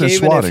no think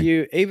different than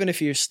swatting. even if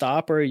you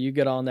stop her, you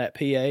get on that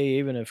PA.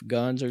 Even if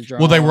guns are drawn.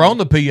 Well, they were on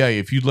the PA.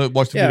 If you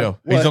watch the video,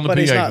 he's on the but PA.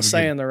 he's from not the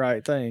saying beginning. the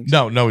right things.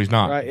 No, he's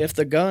not. Right. If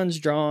the gun's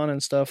drawn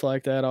and stuff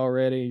like that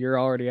already, you're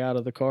already out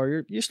of the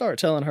car. You start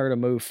telling her to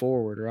move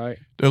forward, right?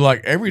 They're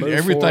like Move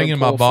everything forward, in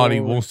my pull body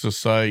forward. wants to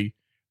say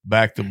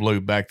back to blue,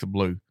 back to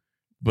blue.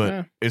 But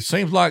Yeah. it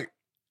seems like,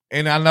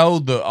 and I know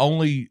the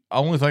only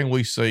thing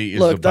we see is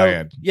Look,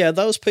 the bad.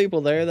 those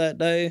people there that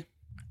day,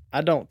 I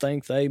don't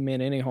think they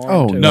meant any harm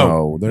Oh to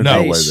no, there's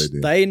no No. way they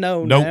did. They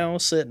know Nope. now,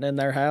 sitting in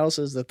their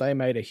houses, that they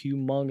made a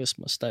humongous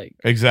mistake,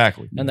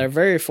 Exactly. and they're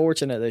very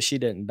fortunate that she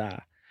didn't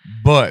die.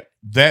 But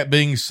that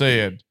being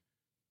said,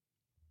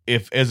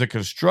 if as a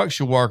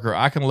construction worker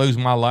I can lose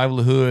my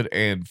livelihood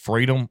and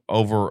freedom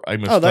over a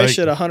mistake, Oh, they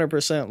should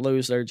 100%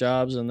 lose their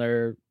jobs and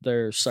their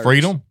certs.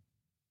 freedom.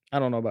 I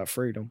don't know about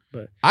freedom,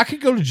 but I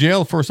could go to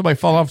jail for somebody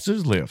fall off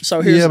his lift.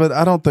 so here's Yeah, but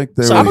I don't think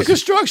there So I'm a was.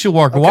 construction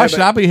worker. Okay, Why should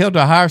but- I be held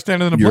to a higher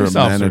standard than a You're a police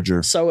officer?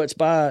 manager. so it's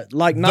by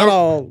like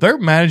not They're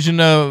managing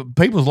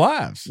people's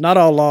lives.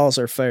 all laws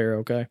are fair.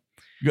 Okay.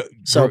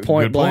 So Good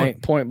point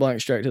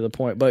blank, straight to the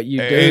point. But you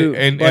do,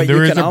 and but there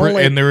you is can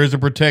only, and there is a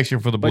protection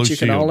for the blue but you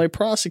shield. can only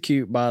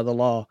prosecute by the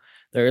law.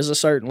 There is a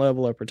certain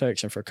level of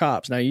protection for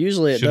cops. Now,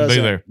 usually it Shouldn't be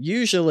doesn't. there.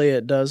 Usually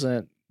it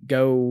doesn't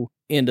go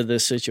into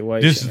this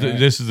situation. right?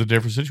 This is a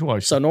different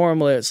situation. So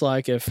normally it's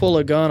like if pull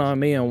a gun on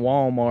me in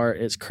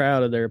Walmart, it's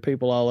crowded. There are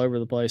people all over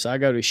the place. I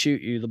go to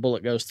shoot you, the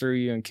bullet goes through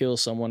you and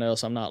kills someone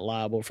else. I'm not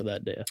liable for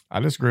that death. I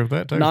disagree with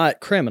that too. Not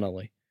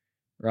criminally,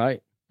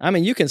 right? I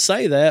mean, you can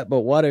say that, but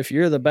what if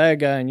you're the bad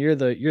guy and you're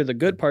the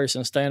good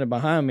person standing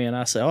behind me, and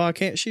I say, "Oh, I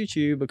can't shoot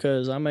you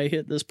because I may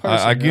hit this person."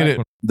 I get right?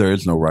 it. There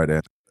is no right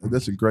answer.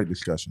 This is a great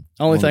discussion.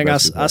 Only One of the thing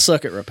best we've I had.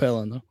 suck at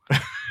repelling though.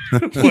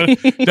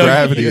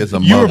 Gravity is a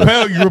You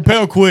mother.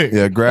 repel quick.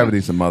 Yeah,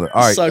 gravity's a mother.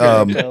 All right, Suck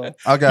at repelling.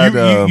 I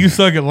got You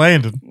suck at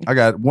landing. I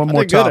got one I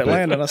more did good at topic.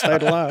 landing. I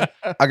stayed alive.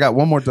 I got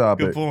one more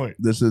topic. Good point.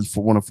 This is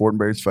for one of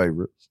Fortenberry's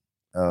favorites.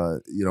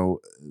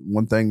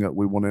 One thing that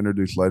we want to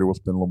introduce later, we'll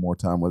spend a little more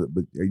time with it.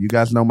 But you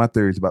guys know my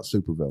theories about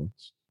supervillains,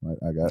 right?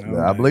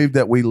 I believe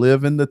that we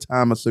live in the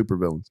time of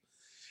supervillains,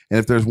 and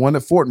if there's one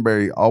that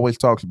Fortenberry always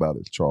talks about,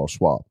 it's Charles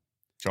Schwab,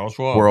 Charles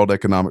Schwab. World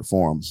Economic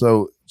Forum.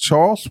 So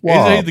Charles Isn't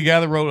Schwab, he the guy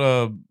that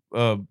wrote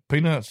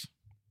Peanuts?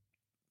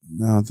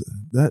 no,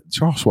 that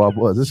Charles Schwab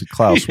was. This is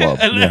Klaus Schwab.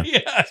 Yeah,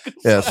 yeah.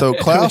 yeah. So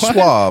Klaus What?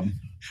 Schwab,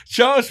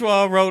 Charles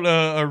Schwab wrote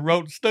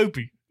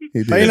Stoopy. he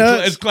did.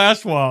 Peanuts? It's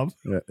Klaus Schwab.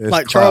 Yeah, it's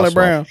Like Klaus Charlie Schwab.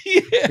 Brown.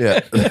 Yeah,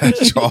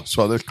 Charles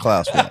Schwab. There's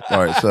Klaus Schwab.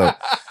 All right, so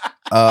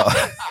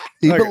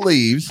he Look,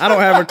 believes. I don't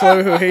have a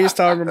clue who he's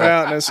talking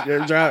about, and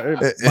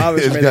it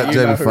bothers It's me got that you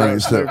Jamie know who funny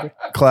wrote stuff. Snoopy.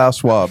 Klaus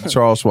Schwab,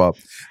 Charles Schwab.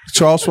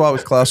 Charles Schwab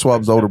is Klaus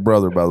Schwab's older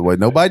brother, by the way.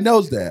 Nobody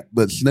knows that,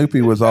 but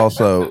Snoopy was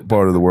also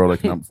part of the World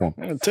Economic Forum.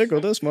 I'm gonna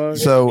tickle this mug.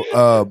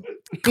 So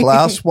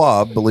Klaus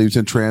Schwab believes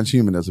in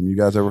transhumanism. You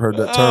guys ever heard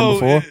that term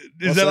before?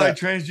 Is What's that like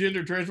that?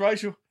 transgender,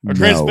 transracial, or No.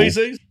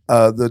 transspecies?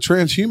 The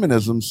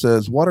transhumanism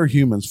says, what are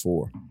humans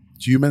for?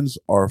 Humans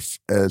are,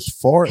 as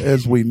far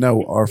as we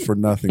know, are for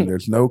nothing.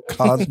 There's no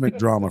cosmic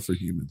drama for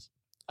humans.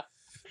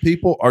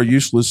 People are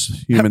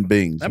useless human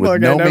beings that with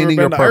mug no ain't never meaning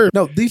or been to purpose. Earth.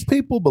 No, these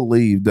people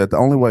believe that the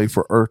only way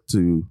for Earth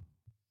to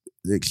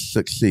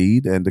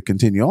succeed and to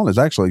continue on is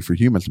actually for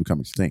humans to become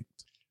extinct.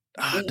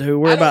 Ah, dude,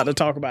 we're about to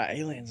talk about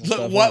aliens and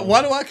Look, stuff.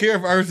 why do I care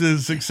if Earth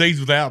succeeds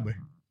without me?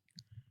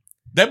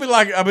 They'd be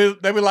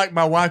like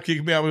my wife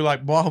kicking me out. I'd be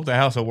like, boy, I hope the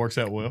household works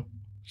out well.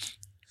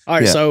 All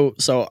right, Yeah.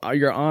 so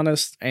your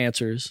honest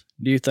answers.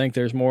 Do you think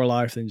there's more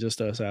life than just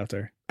us out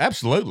there?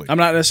 Absolutely. I'm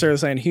not necessarily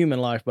saying human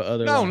life, but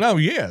other life.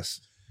 Yes.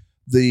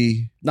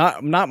 The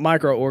Not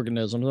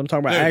microorganisms. I'm talking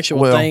about Dude, actual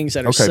well, things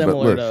that are okay, but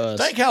similar look, to us.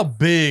 Think how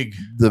big.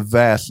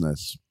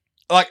 vastness.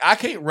 Like I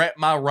can't wrap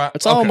my right.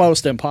 It's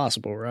almost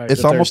impossible, right?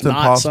 It's that there's almost not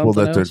impossible that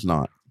something there's else?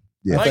 not.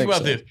 Yeah. Think think about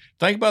so. this.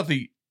 Think about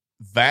the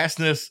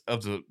vastness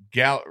of the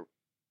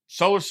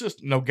solar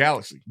system. No,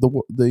 galaxy.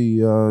 The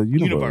universe,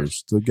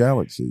 Universe. the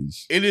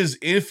galaxies. It is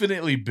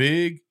infinitely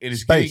big. It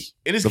is Space.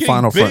 Getting, it is The getting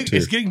final big. frontier.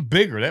 It's getting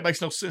bigger. That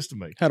makes no sense to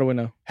me. How do we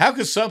know? How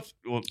could something?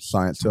 Well,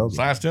 Science tells us.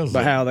 science tells us.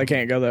 But that. how they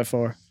can't go that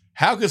far?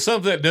 How could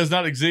something that does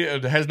not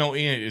exist, that has no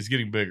end, is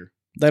getting bigger?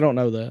 They don't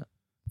know that.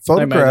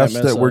 Photographs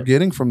that we're up.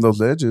 getting from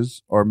those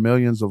edges are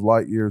millions of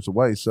light years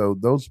away. So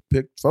those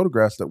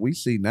photographs that we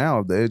see now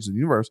of the edge of the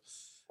universe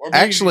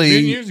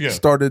actually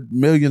started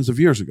millions of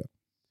years ago.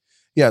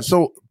 Yeah.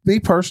 So me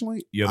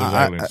personally,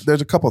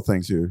 there's a couple of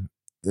things here,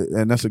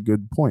 and that's a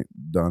good point,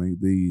 Donnie.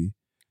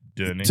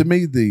 To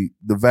me, the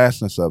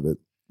vastness of it,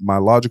 my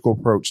logical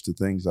approach to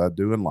things I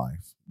do in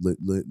life,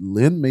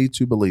 lend me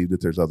to believe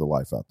that there's other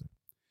life out there.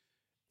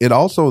 It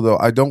also, though,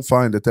 I don't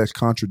find that that's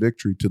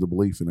contradictory to the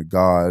belief in a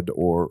God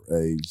or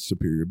a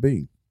superior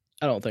being.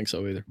 I don't think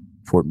so either.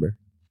 Fortenberry.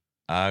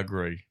 I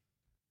agree.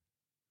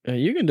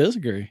 You can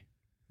disagree.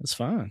 That's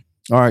fine.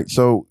 All right.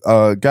 So,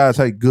 guys,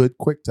 hey, good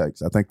quick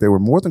takes. I think they were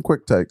more than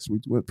quick takes. We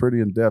went pretty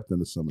in depth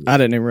into some of this. I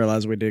didn't even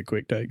realize we did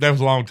quick takes. That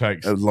was long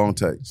takes. That was long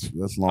takes.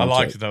 That's long. I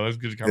liked it, though. It was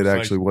good conversation. It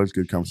actually was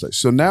good conversation.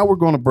 So now we're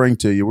going to bring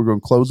to you, we're going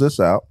to close this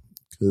out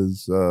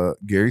because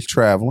Gary's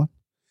traveling.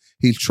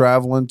 He's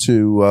traveling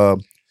to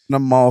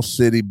Panama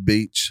City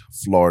Beach,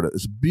 Florida.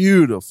 It's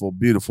beautiful,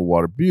 beautiful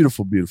water.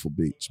 Beautiful, beautiful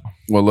beach.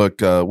 Well,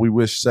 look, we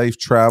wish safe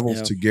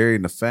travels to Gary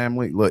and the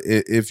family. Look,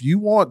 if you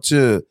want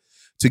to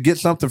get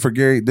something for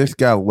Gary, this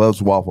guy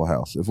loves Waffle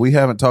House. If we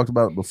haven't talked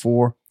about it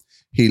before,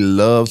 he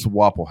loves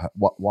Waffle.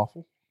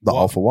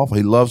 Awful Waffle.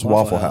 He loves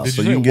Waffle House.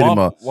 So you can get him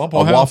a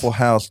Waffle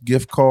House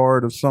gift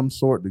card of some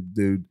sort. The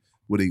dude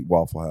would eat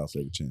Waffle House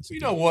every chance. You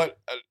know what?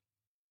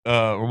 One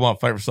of my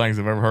favorite things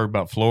I've ever heard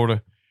about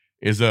Florida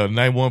is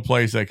name one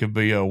place that could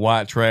be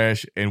white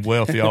trash and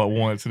wealthy all at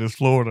once, and it's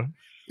Florida.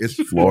 It's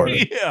Florida.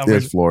 Yeah,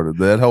 it's Florida.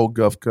 That whole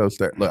Gulf Coast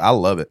there. Look, I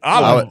love it.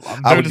 I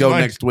would go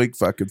next week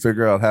if I could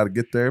figure out how to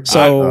get there.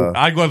 So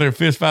I'd go out there and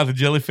fist fight the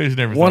jellyfish and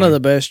everything. One of the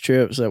best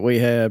trips that we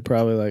had,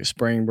 probably like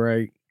spring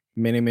break,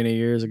 many, many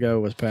years ago,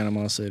 was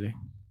Panama City.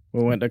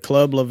 We went to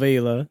Club La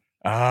Vila.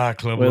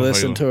 Club La Vila. We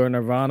listened to a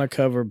Nirvana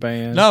cover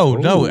band. No,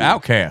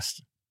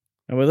 Outkast.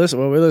 And we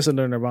listened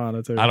to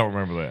Nirvana too. I don't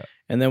remember that.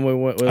 And then we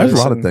went. There's a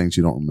lot of things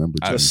you don't remember.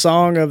 The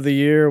song of the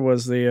year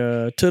was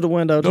the "To the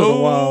Window, to the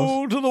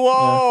Walls, to the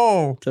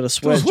wall, to the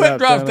sweat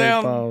drop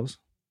down." Falls.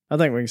 I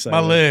think we can say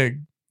my that.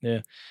 leg. Yeah,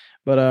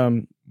 but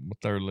my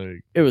third leg.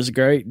 It was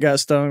great.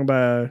 Got stung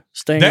by a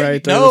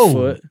stingray through the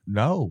foot.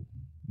 No.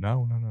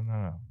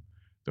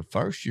 The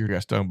first year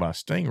got stung by a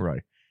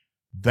stingray.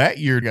 That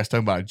year got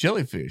stung by a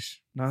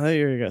jellyfish. No, that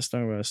year he got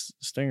stung by a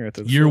stingray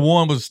through the Year foot.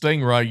 1 was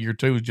stingray. Year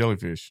 2 was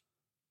jellyfish.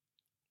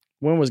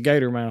 When was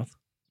gator mouth?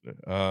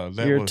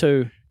 Year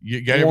 2.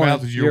 Gator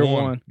mouth is year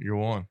one. Year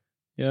 1.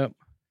 Yep.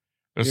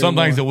 There's some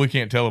things that we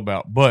can't tell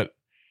about, but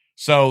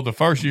so the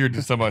first year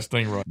did somebody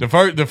stingray.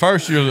 The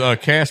first year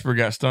Casper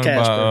got stung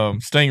by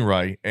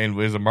stingray, and it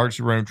was an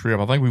emergency room trip.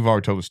 I think we've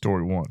already told the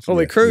story once. Well,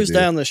 we cruised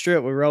down the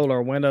strip. We rolled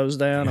our windows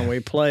down, and we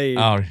played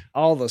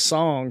all the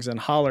songs and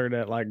hollered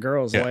at like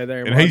girls the way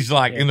there. And he's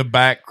like in the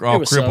back,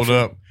 all crippled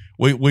up.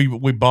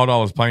 We bought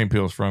all his pain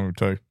pills from him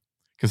too,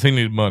 because he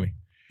needed money.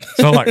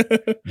 So like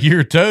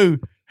year 2.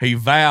 He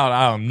vowed,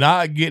 I am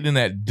not getting in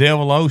that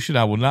devil ocean.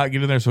 I will not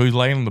get in there. So he's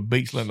laying on the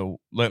beach, letting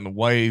the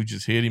waves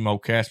just hit him.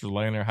 Old Casper's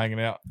laying there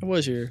hanging out. It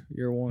was year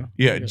 1.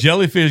 Yeah,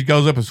 jellyfish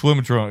goes up in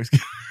swimming trunks.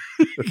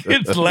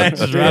 It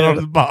lashes right on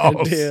his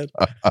balls. It did.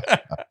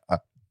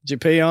 Did you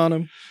pee on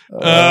him?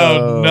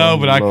 No,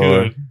 but I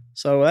could.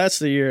 So that's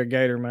the year of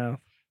gator mouth.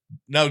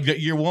 No,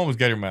 year 1 was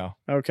gator mouth.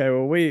 Okay,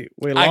 well we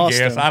lost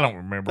him. I don't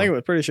remember. I think I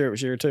was pretty sure it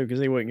was year 2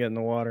 because he wouldn't get in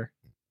the water.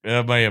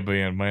 It may have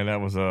been, man. That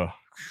was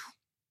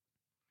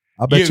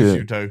I bet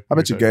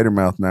you gator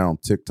mouth now on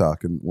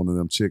TikTok, and one of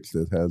them chicks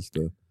that has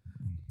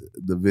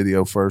the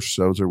video first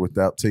shows her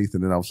without teeth,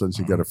 and then all of a sudden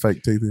she got her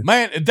fake teeth in.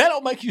 Man, that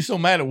don't make you so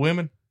mad at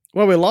women.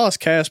 Well, we lost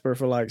Casper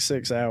for like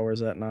 6 hours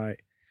that night.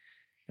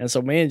 And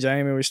so me and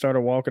Jamie, we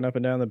started walking up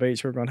and down the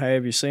beach. We're going, hey,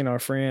 have you seen our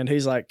friend?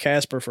 He's like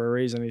Casper for a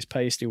reason. He's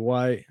pasty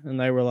white. And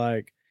they were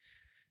like,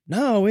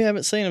 no, we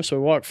haven't seen him. So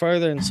we walked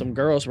further, and some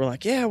girls were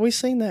like, yeah, we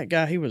seen that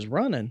guy. He was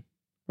running.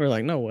 We're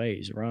like, no way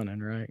he's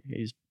running, right?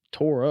 He's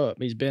tore up.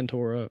 He's been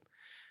tore up.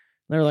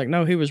 And they were like,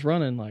 no, he was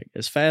running like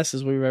as fast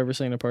as we've ever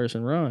seen a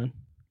person run.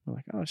 I'm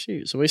like, oh,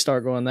 shoot. So we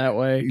start going that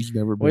way. He's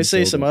never been we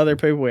see some other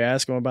people. We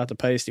ask them about the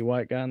pasty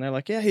white guy, and they're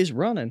like, yeah, he's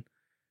running.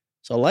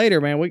 So later,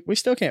 man, we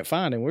still can't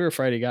find him. We were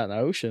afraid he got in the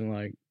ocean,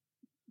 like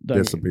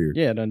disappeared.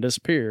 Yeah, done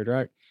disappeared,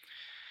 right?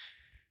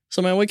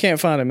 So, man, we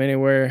can't find him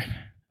anywhere.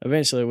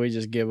 Eventually, we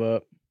just give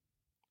up.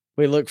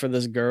 We look for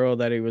this girl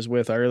that he was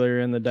with earlier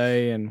in the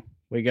day, and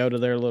we go to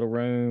their little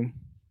room.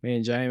 Me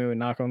and Jamie, we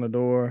knock on the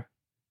door.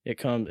 It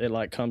comes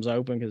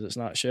open because it's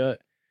not shut,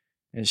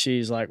 and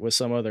she's like with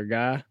some other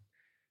guy.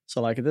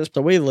 So like at this,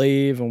 so we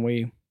leave and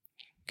we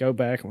go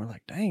back, and we're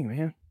like, dang,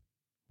 man,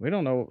 we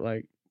don't know.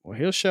 Like, well,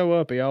 he'll show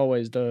up. He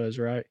always does,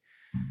 right?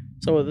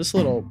 So with this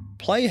little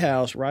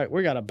playhouse, right,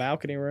 we got a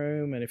balcony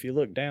room, and if you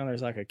look down,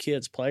 there's like a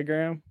kid's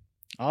playground.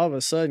 All of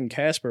a sudden,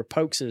 Casper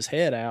pokes his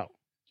head out.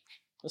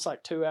 It's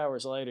like 2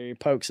 hours later, he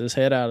pokes his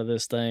head out of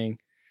this thing.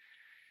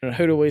 And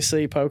who do we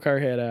see poke her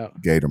head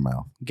out? Gator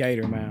mouth.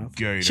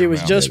 She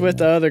was just with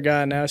the other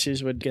guy. Now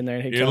she's with in there.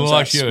 And he comes looked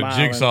like she smiling. had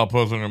a jigsaw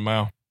puzzle in her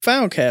mouth.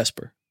 Found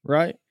Casper,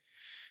 right?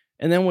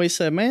 And then we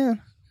said,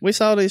 man, we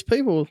saw these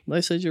people.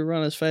 They said you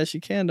run as fast as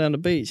you can down the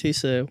beach. He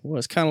said, well,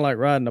 it's kind of like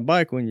riding a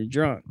bike when you're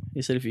drunk.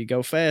 He said, if you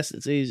go fast,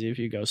 it's easy. If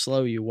you go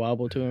slow, you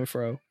wobble to and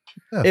fro.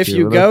 If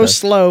you go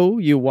slow,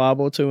 you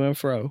wobble to and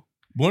fro.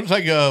 Want to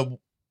take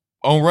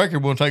on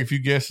record? Want to take a few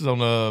guesses on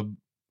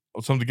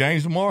some of the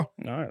games tomorrow?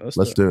 All right,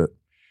 let's do it.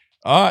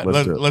 All right,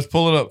 let's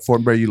pull it up.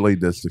 Fortenberry, you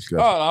lead this discussion.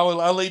 All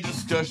right, I'll lead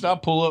this discussion. I'll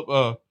pull it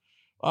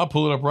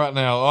up right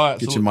now. All right,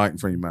 get your mic in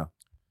front of your mouth.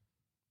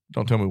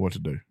 Don't tell me what to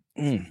do.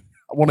 I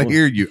want to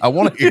hear you.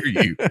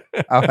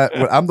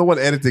 I'm the one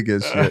editing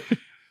this shit.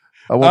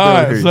 All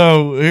right,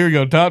 so here we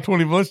go. Top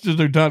 20. Let's just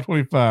do top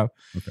 25.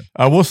 Okay.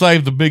 We'll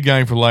save the big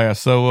game for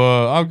last.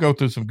 So I'll go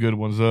through some good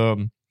ones.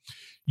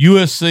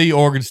 USC,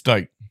 Oregon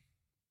State.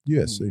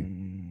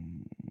 USC.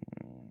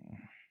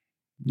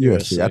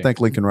 I think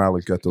Lincoln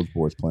Riley's got those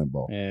boys playing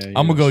ball. Yeah,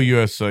 I'm gonna go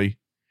USC.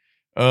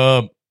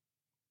 That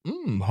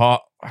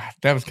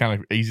was kind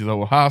of easy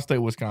though. Ohio State,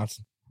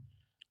 Wisconsin.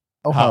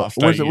 Ohio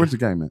State. Where's the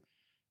game at?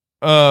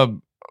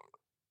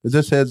 Is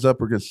this heads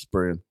up or against the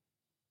spread?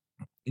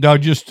 No,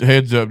 just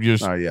heads up.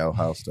 Just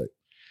Ohio State.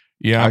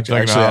 Yeah,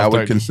 I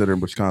would consider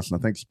Wisconsin.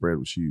 I think the spread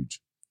was huge.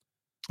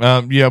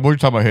 We're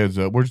talking about heads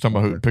up. We're just talking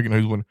about picking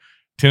who's winning.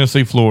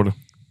 Tennessee, Florida.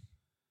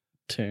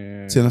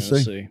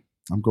 Tennessee.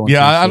 I'm going.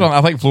 Yeah, Tennessee.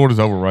 I think Florida's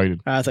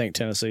overrated. I think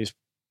Tennessee's.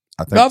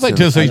 I think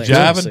Tennessee's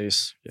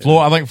jiving. Yeah.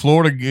 Florida. I think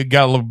Florida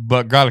got a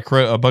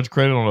bunch of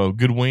credit on a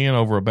good win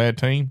over a bad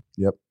team.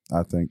 Yep,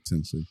 I think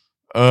Tennessee.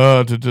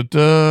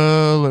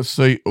 Let's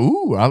see.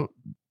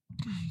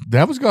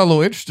 That was got a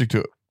little interesting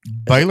to it.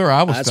 Baylor,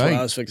 Iowa State. That's what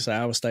I was fixing.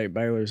 Iowa State,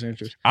 Baylor's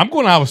interest. I'm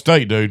going Iowa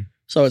State, dude.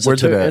 So it's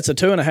it's a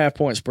 2.5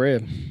 point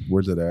spread.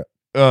 Where's it at?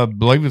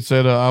 Believe it's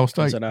at Iowa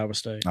State. It's at Iowa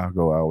State. I'll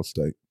go Iowa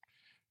State.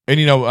 And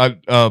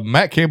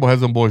Matt Campbell has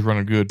them boys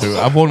running good too.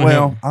 I've wanted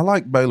him. I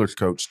like Baylor's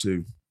coach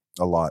too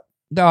a lot.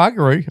 No, I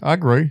agree.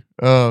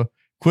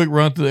 Quick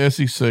run through the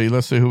SEC.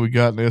 Let's see who we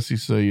got in the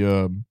SEC.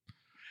 You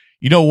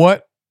know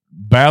what?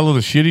 Battle of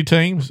the shitty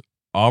teams.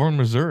 Auburn,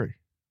 Missouri.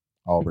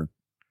 Auburn.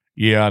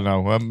 Yeah, I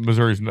know.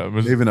 Missouri's not.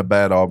 Even a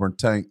bad Auburn.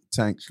 Tank's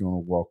going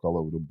to walk all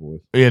over the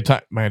boys. Yeah,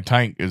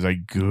 Tank is a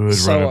good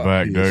running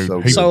back,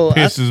 dude. He so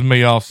pisses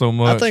me off so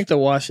much. I think the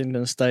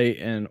Washington State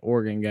and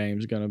Oregon game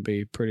is going to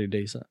be pretty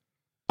decent.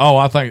 Oh,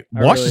 I think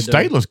Washington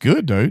State looks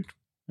good, dude.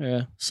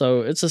 Yeah,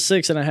 so it's a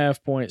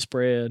 6.5 point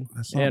spread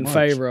in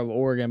favor of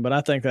Oregon, but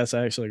I think that's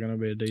actually going to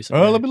be a decent.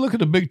 Let me look at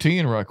the Big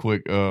Ten right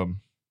quick.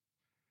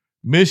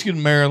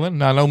 Michigan, Maryland.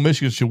 Now, I know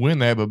Michigan should win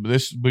that, but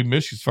this will be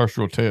Michigan's first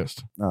real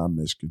test.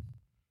 Michigan.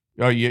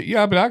 Oh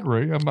yeah, but I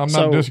agree. I'm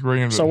not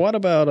disagreeing. So what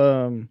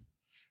about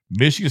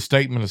Michigan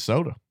State,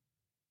 Minnesota?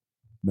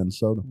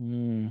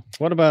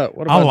 What about?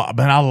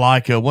 I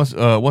like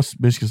what's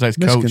Michigan State's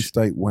coach? Michigan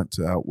State went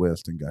to out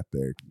west and got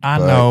there. I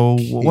know.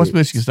 What's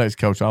Michigan State's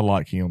coach? I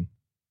like him.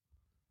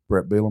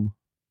 Brett Bielema.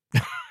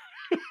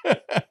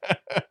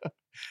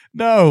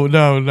 No.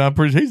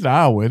 He's the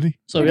Iowa, isn't he?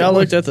 So y'all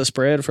looked at the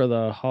spread for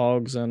the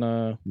Hogs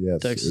and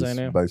Texas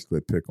A&M.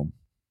 Basically pick them.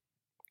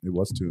 It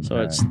was 2.5.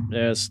 So it's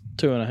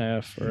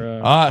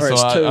 2.5. All right,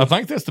 so I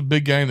think that's the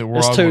big game that we're.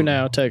 It's 2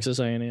 now. Texas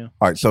A&M.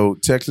 All right, so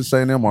Texas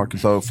A&M,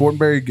 Arkansas,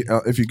 Fortenberry.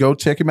 If you go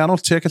check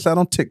us out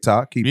on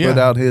TikTok. He put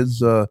out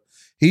his.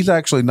 He's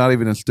actually not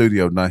even in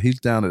studio now. He's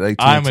down at AT&T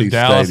I'm in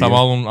Dallas.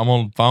 Stadium. I'm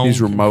on the phone.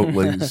 He's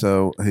remotely,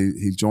 so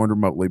he joined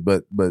remotely.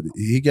 But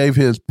he gave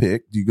his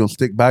pick. You gonna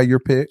stick by your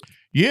pick?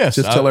 Yes.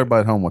 Just tell everybody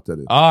at home what that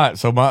is. All right.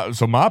 So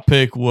my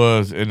pick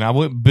was, and I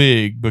went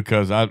big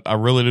because I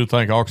really do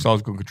think Arkansas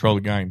is going to control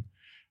the game.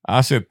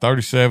 I said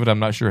 37. I'm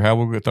not sure how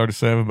we'll get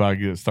 37, but I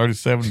guess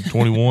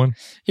 37-21.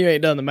 You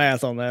ain't done the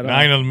math on that.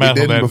 I ain't done the math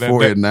on that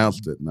before he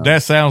announced it. No.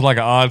 That sounds like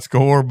an odd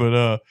score,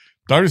 but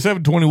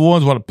 37-21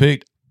 is what I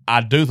picked. I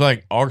do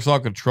think Arkansas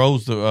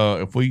controls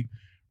the. If we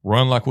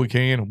run like we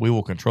can, we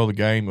will control the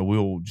game and we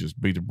will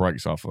just beat the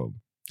brakes off of them.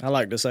 I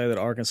like to say that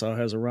Arkansas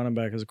has a running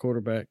back as a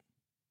quarterback.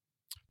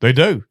 They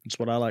do. That's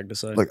what I like to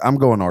say. Look, I'm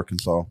going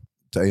Arkansas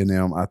to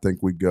A&M. I think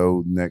we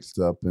go next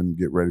up and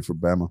get ready for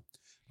Bama.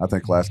 I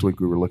think last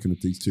week we were looking at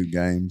these two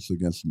games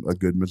against a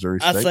good Missouri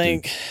State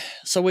team.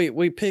 So.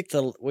 We picked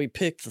the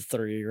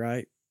 3,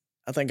 right?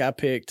 I think I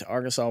picked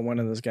Arkansas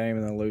winning this game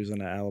and then losing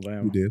to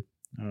Alabama. You did.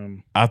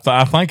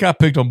 I think I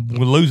picked them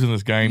losing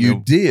this game.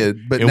 You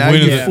did, but now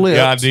you flipped.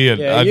 Yeah, I did.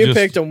 Yeah, you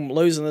picked them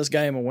losing this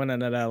game and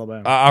winning at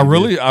Alabama.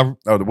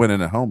 The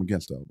winning at home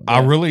against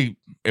Alabama.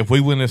 If we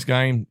win this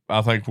game,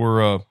 I think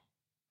we're.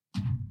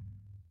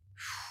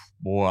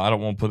 Boy, I don't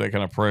want to put that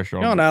kind of pressure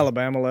on. You're on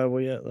Alabama level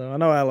yet, though. I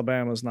know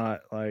Alabama's not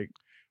like.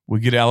 We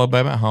get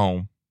Alabama at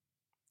home.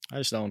 I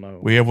just don't know.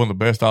 We have one of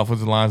the best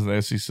offensive lines in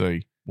the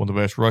SEC. One of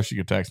the best rushing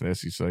attacks in the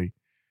SEC.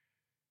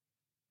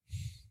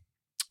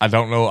 I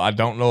don't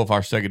know if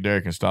our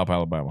secondary can stop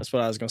Alabama. That's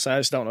what I was going to say. I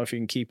just don't know if you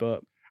can keep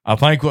up. I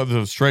think what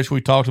the stretch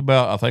we talked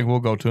about, I think we'll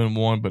go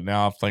 2-1, but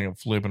now I think I'm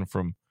flipping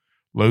from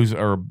losing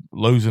to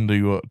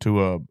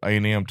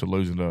A&M to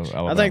losing to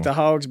Alabama. I think the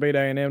Hogs beat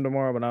A&M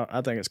tomorrow, but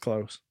I think it's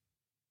close.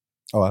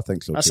 Oh, I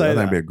think so too. I think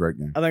it'd be a great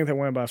game. I think they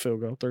win by a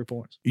field goal, 3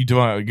 points. You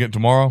get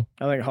tomorrow?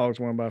 I think Hogs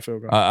win by a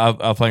field goal.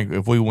 I think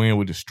if we win,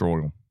 we destroy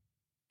them.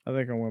 I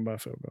think I win by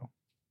field goal.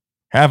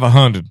 Have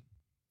 100.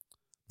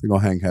 They're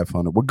gonna hang half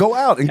 100. Well, go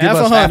out and give Half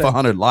us 100. half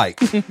 100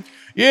 likes.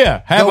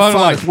 Yeah, have Go 100 find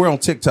likes. us. We're on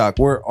TikTok.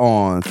 We're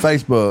on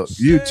Facebook,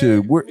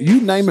 YouTube.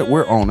 You name it,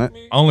 we're on it.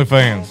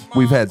 OnlyFans.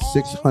 We've had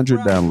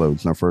 600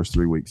 downloads in our first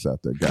 3 weeks out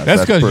there, guys.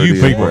 That's because you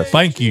pretty people. impressive.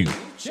 Thank you.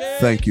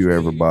 Thank you,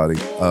 everybody.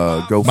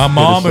 Go. My hit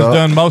mom us has up.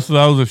 done most of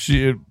those. If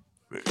she,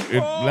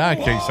 I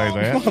can't say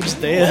that. Mom's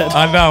dead.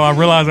 I know. I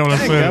realize that when I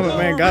Damn said it,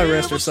 man. God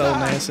rest her soul,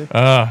 Nancy.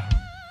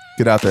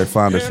 Get out there,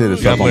 find us, hit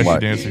us God up on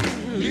bless you, like,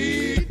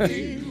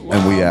 Nancy.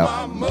 and we out.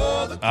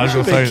 I was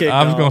Been gonna say kicked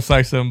I was off. gonna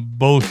say some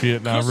bullshit,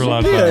 and I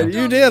realized Yeah, that.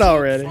 you did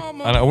already. I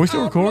know, are we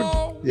still recording?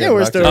 Yeah,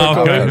 we're still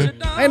Oh, okay.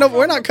 recording. Ain't no,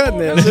 we're not cutting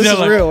this. This Yeah, is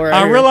like, real. Right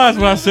I here. realized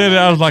when I said it,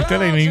 I was like,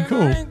 that ain't even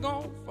cool.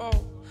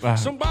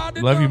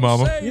 Love you,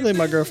 mama. You leave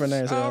my girlfriend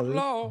Nancy out of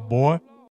it. Boy.